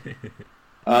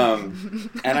 And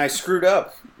I screwed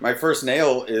up. My first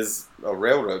nail is a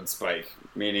railroad spike,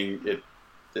 meaning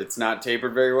it's not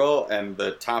tapered very well, and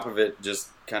the top of it just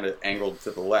kind of angled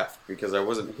to the left because I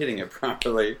wasn't hitting it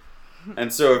properly.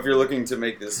 And so if you're looking to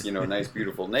make this, nice,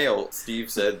 beautiful nail, Steve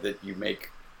said that you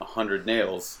make 100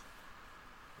 nails.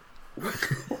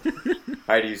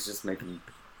 Heidi's just making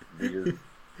weird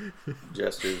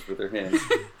gestures with her hands.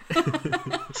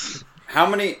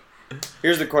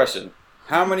 Here's the question.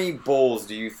 How many bowls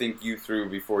do you think you threw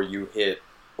before you hit,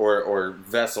 or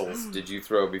vessels did you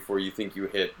throw before you think you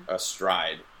hit a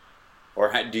stride?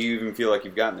 Or do you even feel like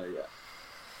you've gotten there yet?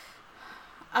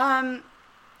 I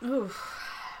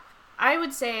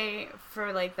would say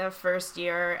for like the first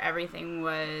year, everything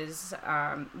was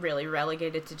really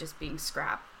relegated to just being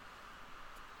scrap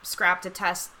to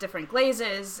test different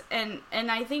glazes, and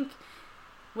I think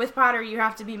with pottery you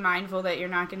have to be mindful that you're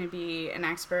not going to be an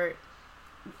expert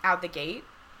out the gate,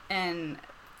 and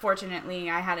fortunately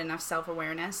I had enough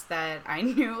self-awareness that I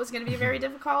knew it was going to be very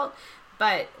difficult.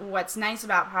 But what's nice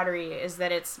about pottery is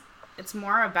that it's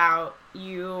more about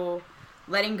you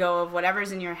letting go of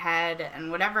whatever's in your head and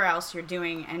whatever else you're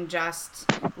doing and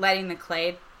just letting the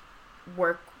clay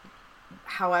work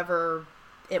however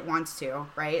it wants to,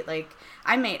 right? Like,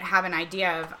 I may have an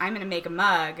idea of I'm going to make a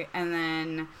mug, and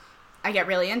then I get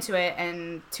really into it,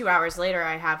 and 2 hours later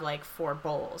I have like 4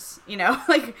 bowls,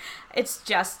 like it's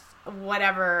just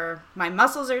whatever my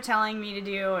muscles are telling me to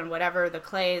do and whatever the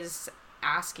clay is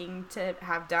asking to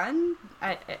have done,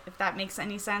 if that makes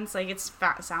any sense. Like,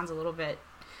 sounds a little bit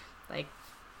like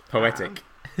poetic.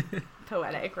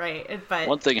 Poetic, right? But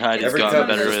one thing Heidi's Every gotten cup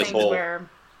better is a with. bowl. where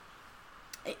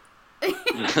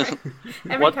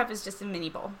every cup is just a mini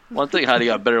bowl. One thing Heidi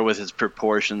got better with is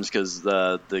proportions, because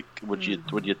when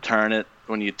you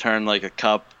turn like a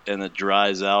cup and it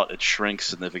dries out, it shrinks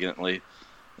significantly,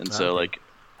 and so like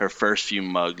her first few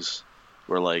mugs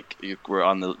were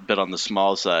on the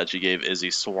small side. She gave Izzy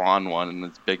Swan one, and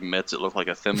its big mitts, it looked like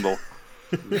a thimble.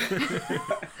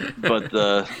 but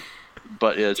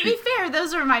yeah. To be fair,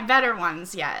 those are my better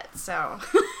ones yet. So.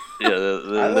 Yeah,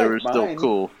 they were still mine.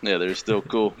 cool. Yeah, they're still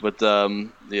cool. But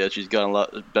yeah, she's gotten a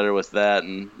lot better with that,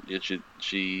 and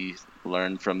she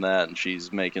learned from that, and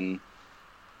she's making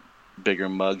bigger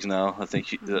mugs now. I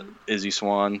think Izzy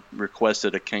Swan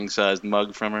requested a king-sized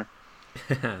mug from her.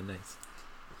 Nice.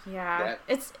 Yeah,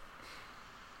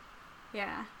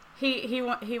 yeah. He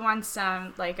wants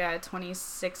like a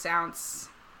 26-ounce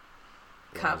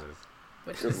cup,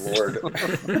 which Good is Lord.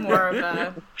 more of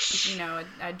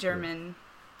a German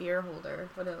beer holder.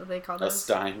 What do they call A those?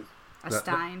 stein. A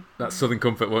stein. That Southern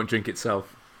Comfort won't drink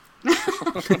itself.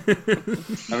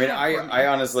 I mean, I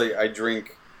honestly, I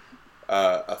drink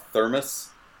a thermos,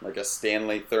 like a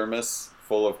Stanley thermos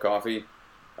full of coffee.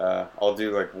 I'll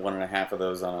do like 1.5 of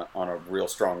those on a real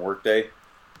strong work day.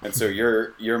 And so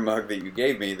your mug that you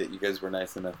gave me, that you guys were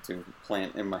nice enough to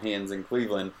plant in my hands in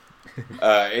Cleveland,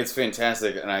 it's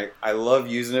fantastic, and I love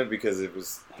using it because it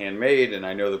was handmade, and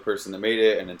I know the person that made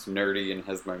it, and it's nerdy and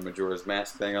has my Majora's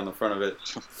Mask thing on the front of it.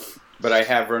 But I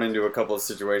have run into a couple of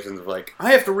situations of like,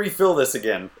 I have to refill this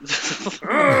again.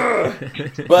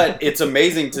 But it's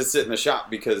amazing to sit in the shop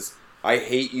because I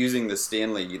hate using the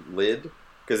Stanley lid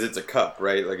because it's a cup,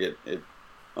 right? Like it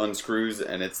unscrews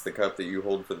and it's the cup that you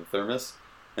hold for the thermos.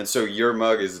 And so your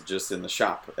mug is just in the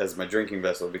shop as my drinking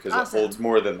vessel because Awesome. it holds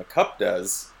more than the cup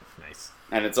does. Nice.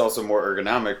 And it's also more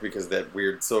ergonomic because that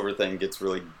weird silver thing gets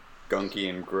really gunky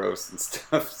and gross and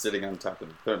stuff sitting on top of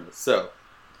the thermos. So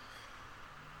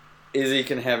Izzy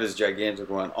can have his gigantic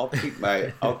one. I'll keep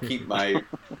my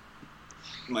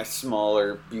my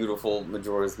smaller, beautiful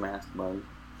Majora's Mask mug.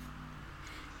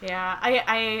 Yeah,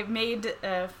 I made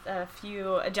a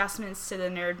few adjustments to the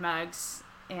nerd mugs,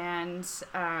 and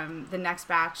the next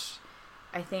batch,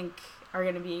 I think, are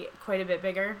going to be quite a bit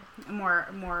bigger,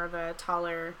 more of a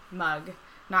taller mug,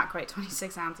 not quite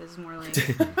 26 ounces, more like,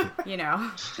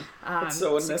 It's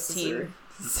so unnecessary.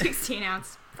 16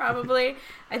 ounce probably.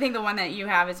 I think the one that you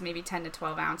have is maybe 10 to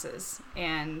 12 ounces,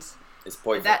 and It's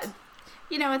pointless. that.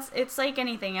 It's like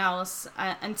anything else.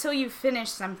 Until you finish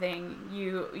something,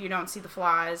 you don't see the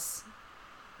flaws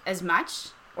as much,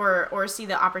 or see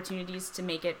the opportunities to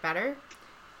make it better.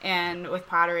 And with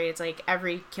pottery, it's like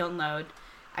every kiln load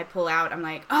I pull out, I'm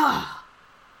like, oh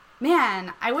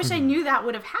man, I wish I knew that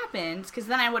would have happened, because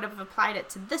then I would have applied it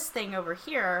to this thing over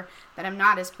here that I'm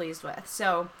not as pleased with.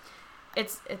 So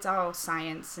it's all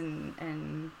science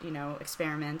and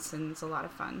experiments, and it's a lot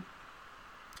of fun.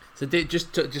 So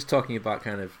just talking about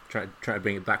kind of trying to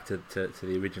bring it back to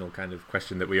the original kind of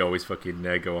question that we always fucking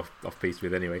go off piece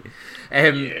with anyway.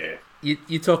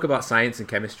 You talk about science and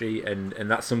chemistry, and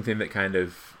that's something that kind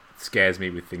of scares me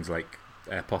with things like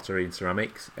pottery and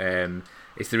ceramics.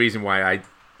 It's the reason why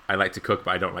I like to cook,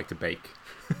 but I don't like to bake.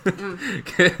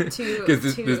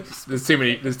 Because there's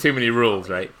too many rules,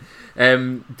 right?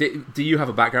 Do you have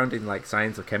a background in like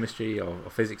science or chemistry or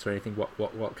physics or anything?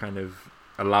 What kind of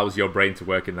allows your brain to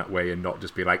work in that way and not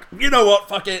just be like, you know what,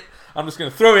 fuck it, I'm just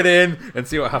going to throw it in and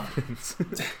see what happens?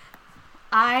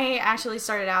 I actually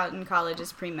started out in college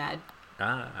as pre-med.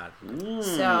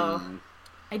 So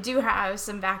I do have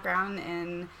some background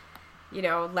in,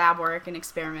 lab work and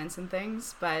experiments and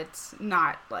things, but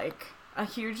not like a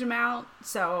huge amount.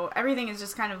 So everything is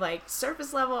just kind of like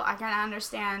surface level. I kind of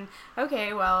understand,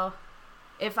 okay, well,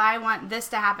 if I want this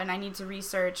to happen, I need to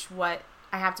research what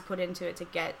I have to put into it to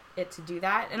get it to do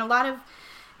that. And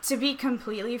to be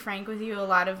completely frank with you, a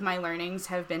lot of my learnings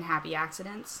have been happy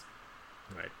accidents.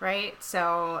 Right?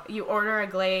 So you order a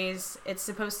glaze, it's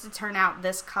supposed to turn out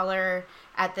this color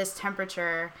at this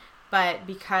temperature, but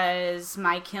because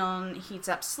my kiln heats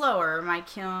up slower, my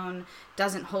kiln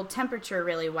doesn't hold temperature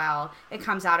really well, it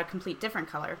comes out a complete different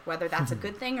color. Whether that's a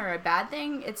good thing or a bad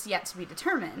thing, it's yet to be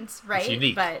determined, right? It's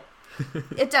unique. But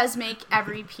it does make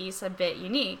every piece a bit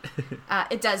unique.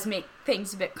 It does make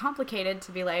things a bit complicated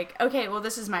to be like, okay, well,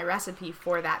 this is my recipe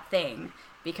for that thing,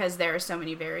 because there are so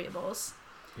many variables.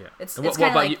 Yeah. What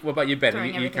about you, Ben? throwing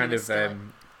You everything kind in a of skillet.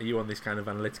 are you on this kind of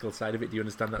analytical side of it? Do you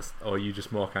understand that, or are you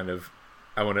just more kind of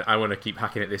I want to keep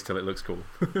hacking at this till it looks cool?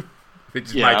 Which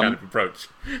is my kind of approach.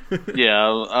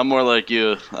 Yeah, I'm more like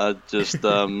you. I just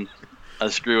I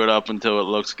screw it up until it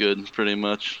looks good, pretty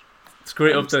much. Screw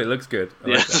it up till it looks good. I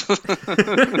like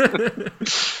that.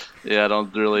 Yeah, I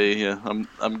don't really. Yeah,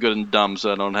 I'm good and dumb,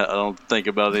 so I don't think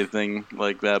about anything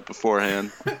like that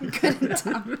beforehand. Good and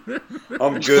dumb.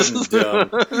 I'm good and dumb.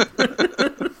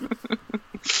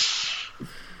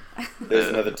 There's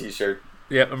another T-shirt.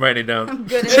 Yeah, I'm writing it down. I'm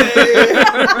good at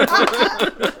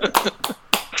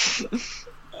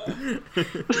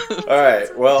All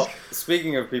right. Well,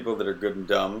 speaking of people that are good and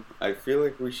dumb, I feel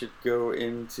like we should go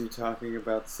into talking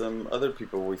about some other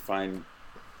people we find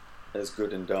as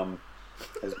good and dumb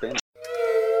as Ben.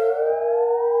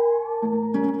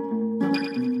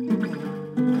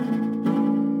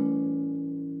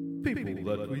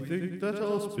 People that we think that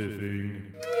are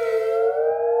spiffing.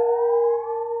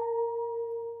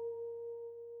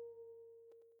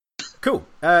 Cool.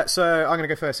 So I'm going to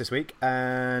go first this week,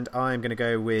 and I'm going to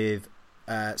go with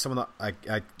someone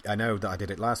that I know that I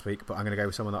did it last week, but I'm going to go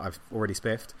with someone that I've already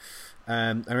spiffed.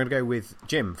 I'm going to go with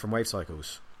Jim from Wave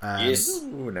Cycles. Yes.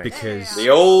 Ooh, nice. Because The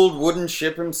old wooden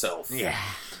ship himself. yeah,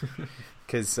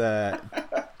 because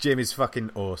Jim is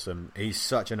fucking awesome. He's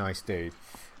such a nice dude,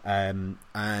 and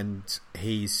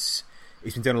he's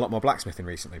been doing a lot more blacksmithing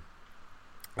recently.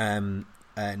 And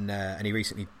he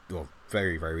recently, well,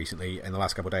 very very recently, in the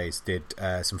last couple of days, did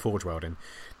some forge welding.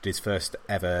 Did his first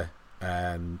ever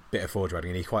bit of forge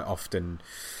welding, and he quite often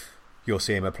you'll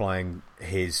see him applying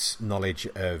his knowledge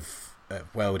of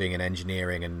welding and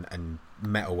engineering and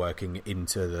metalworking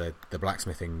into the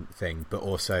blacksmithing thing, but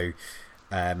also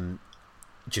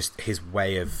just his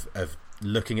way of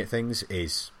looking at things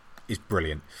is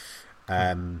brilliant.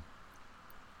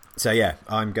 So yeah,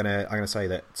 I'm gonna say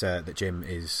that Jim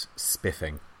is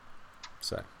spiffing.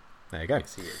 So there you go.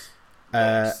 Yes, he is.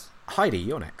 Nice. Heidi,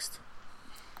 you're next.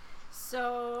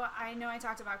 So I know I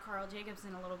talked about Carl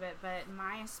Jacobson a little bit, but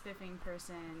my spiffing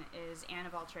person is Anne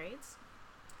of all trades.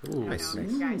 Ooh, I nice. don't know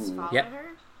if you guys follow Yep.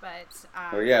 her, but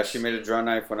Oh yeah, she made a draw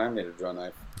knife when I made a draw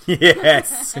knife.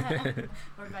 Yes.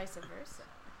 or vice versa.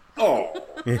 Oh,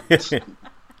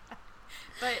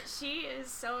 But she is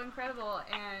so incredible,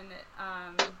 and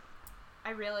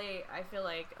I feel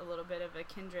like a little bit of a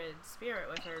kindred spirit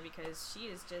with her because she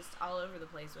is just all over the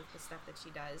place with the stuff that she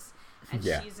does. And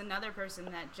Yeah. she's another person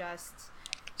that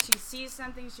she sees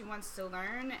something she wants to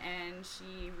learn and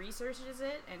she researches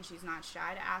it, and she's not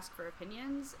shy to ask for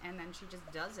opinions, and then she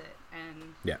just does it.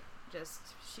 And Yeah.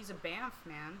 she's a Banff,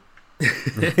 man.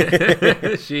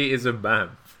 She is a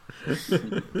man.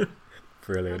 I'll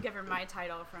Brilliant. give her my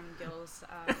title from Gil's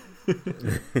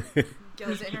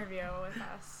interview with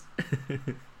us.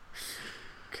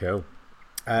 Cool.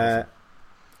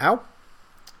 Al?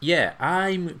 Yeah,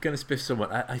 I'm going to spiff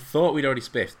someone. I thought we'd already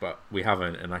spiffed, but we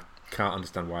haven't, and I can't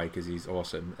understand why because he's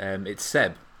awesome. It's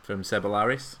Seb from Seb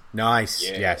Alaris. Nice.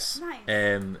 Yeah. Yes.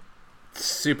 Nice.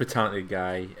 Super talented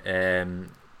guy.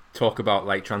 Talk about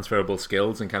like transferable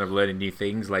skills and kind of learning new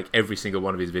things. Like every single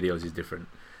one of his videos is different.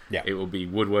 Yeah. It will be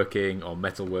woodworking or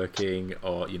metalworking,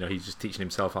 or he's just teaching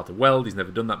himself how to weld. He's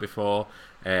never done that before.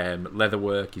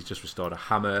 Leatherwork. He's just restored a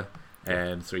hammer.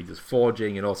 So he does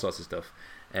forging and all sorts of stuff.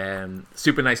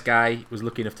 Super nice guy. Was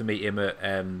lucky enough to meet him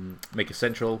at Maker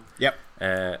Central. Yep.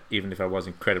 Even if I was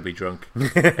incredibly drunk.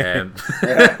 It's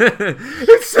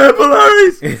Seb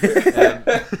Alaris!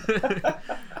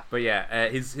 But yeah,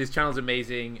 his channel's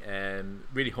amazing.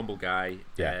 Really humble guy.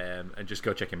 Yeah. And just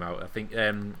go check him out. I think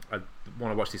I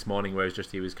want to watch this morning where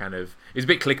he was a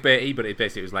bit clickbaity, but it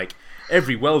basically was like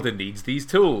every welder needs these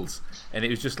tools, and it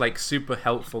was just like super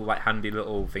helpful, like handy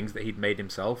little things that he'd made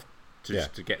himself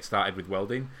to get started with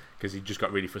welding, because he just got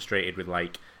really frustrated with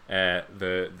like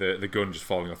the gun just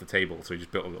falling off the table, so he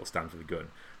just built a little stand for the gun,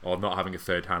 or not having a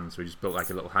third hand, so he just built like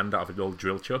a little hand out of an old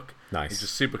drill chuck. Nice. He's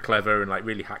just super clever and like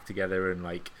really hacked together and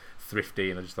like thrifty,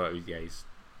 and I just thought he's a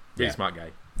really smart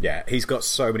guy. Yeah, he's got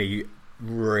so many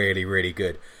really, really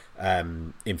good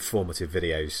informative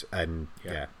videos, and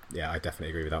yeah, I definitely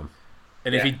agree with that one.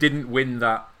 And if he didn't win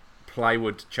that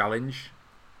plywood challenge,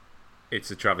 it's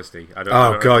a travesty. I don't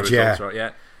Oh, know God, the results are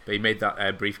yet, but he made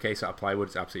that briefcase out of plywood.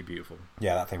 It's absolutely beautiful.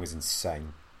 Yeah, that thing was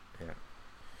insane.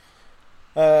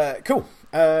 Yeah. Cool.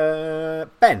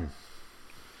 Ben.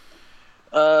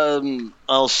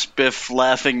 I'll spiff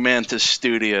Laughing Mantis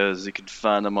Studios. You can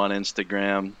find him on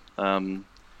Instagram.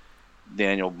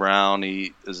 Daniel Brown,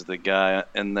 he is the guy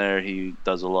in there. He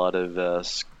does a lot of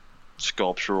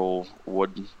sculptural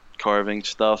wood carving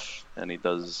stuff, and he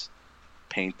does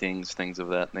paintings, things of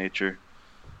that nature.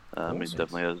 He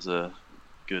definitely has a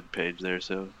good page there,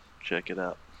 so check it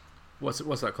out. What's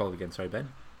that called again? Sorry, Ben.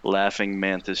 Laughing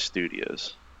Mantis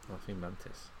Studios. Laughing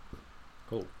Mantis.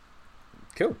 Cool.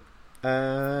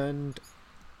 And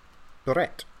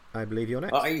Brett, I believe you're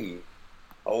next.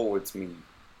 Oh, it's me.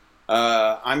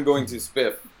 I'm going to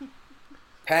spiff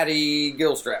Patty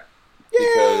Gilstrap,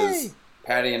 because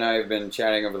Patty and I have been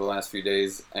chatting over the last few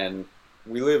days, and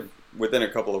we live within a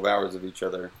couple of hours of each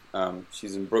other.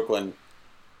 She's in Brooklyn,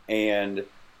 and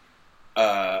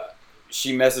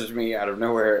she messaged me out of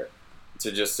nowhere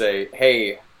to just say,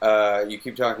 hey, you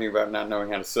keep talking about not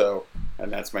knowing how to sew,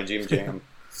 and that's my jam.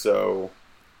 So,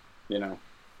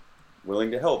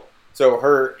 willing to help. So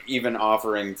her even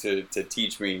offering to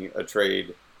teach me a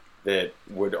trade that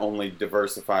would only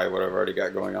diversify what I've already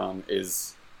got going on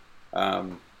is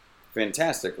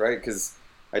fantastic, right? Because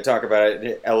I talk about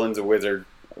it, Ellen's a wizard.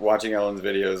 Watching Ellen's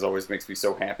videos always makes me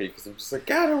so happy, because I'm just like,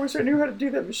 God, I wish I knew how to do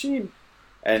that machine.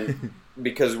 And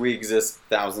because we exist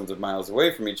thousands of miles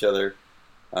away from each other,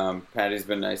 Patty's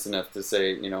been nice enough to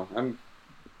say, I'm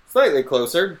slightly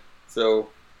closer. So,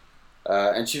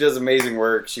 and she does amazing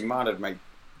work. She modded my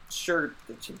shirt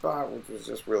that she bought, which was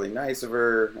just really nice of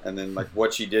her. And then like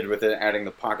what she did with it, adding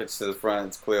the pockets to the front,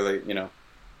 it's clearly,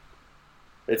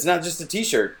 it's not just a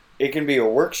t-shirt. It can be a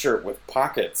work shirt with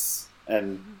pockets.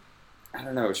 And I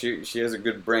don't know, she has a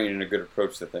good brain and a good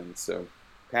approach to things. So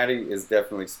Patty is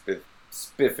definitely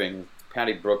spiffing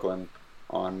Patty Brooklyn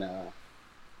on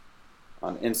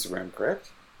Instagram, correct?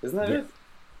 Isn't that it?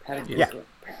 Patty Brooklyn.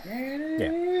 Patty.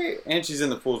 Yeah. And she's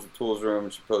in the Fools with Tools room,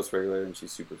 and she posts regularly, and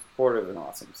she's super supportive and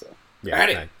awesome. So Yeah,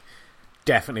 Patty. no,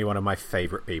 definitely one of my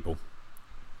favourite people.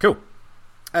 Cool.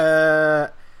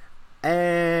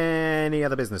 Any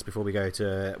other business before we go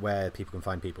to where people can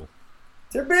find people?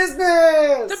 To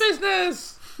business! The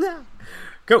business!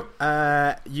 Cool.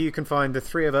 You can find the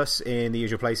three of us in the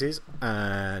usual places,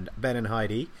 and Ben and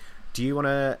Heidi. Do you want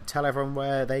to tell everyone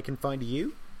where they can find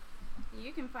you?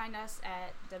 You can find us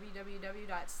at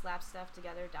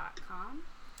www.slapstufftogether.com.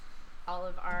 All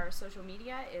of our social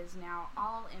media is now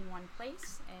all in one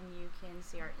place, and you can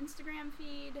see our Instagram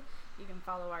feed, you can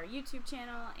follow our YouTube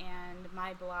channel, and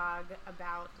my blog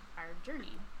about our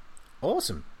journey.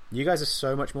 Awesome. You guys are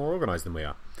so much more organised than we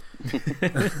are.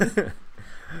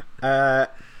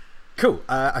 Cool.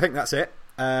 I think that's it.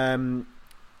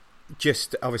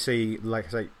 Just obviously, like I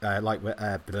say,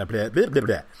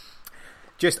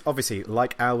 just obviously,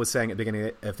 like Al was saying at the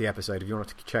beginning of the episode, if you want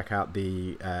to check out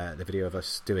the video of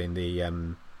us doing the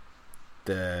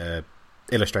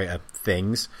Illustrator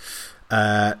things,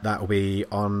 that will be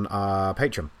on our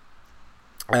Patreon.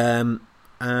 And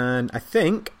I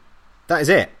think that is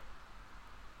it.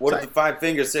 What did the 5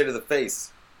 fingers say to the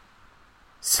face?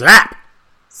 Slap!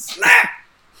 Slap!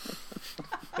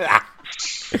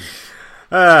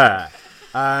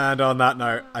 And on that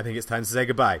note, I think it's time to say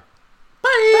goodbye.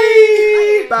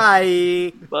 Bye!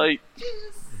 Bye! Bye.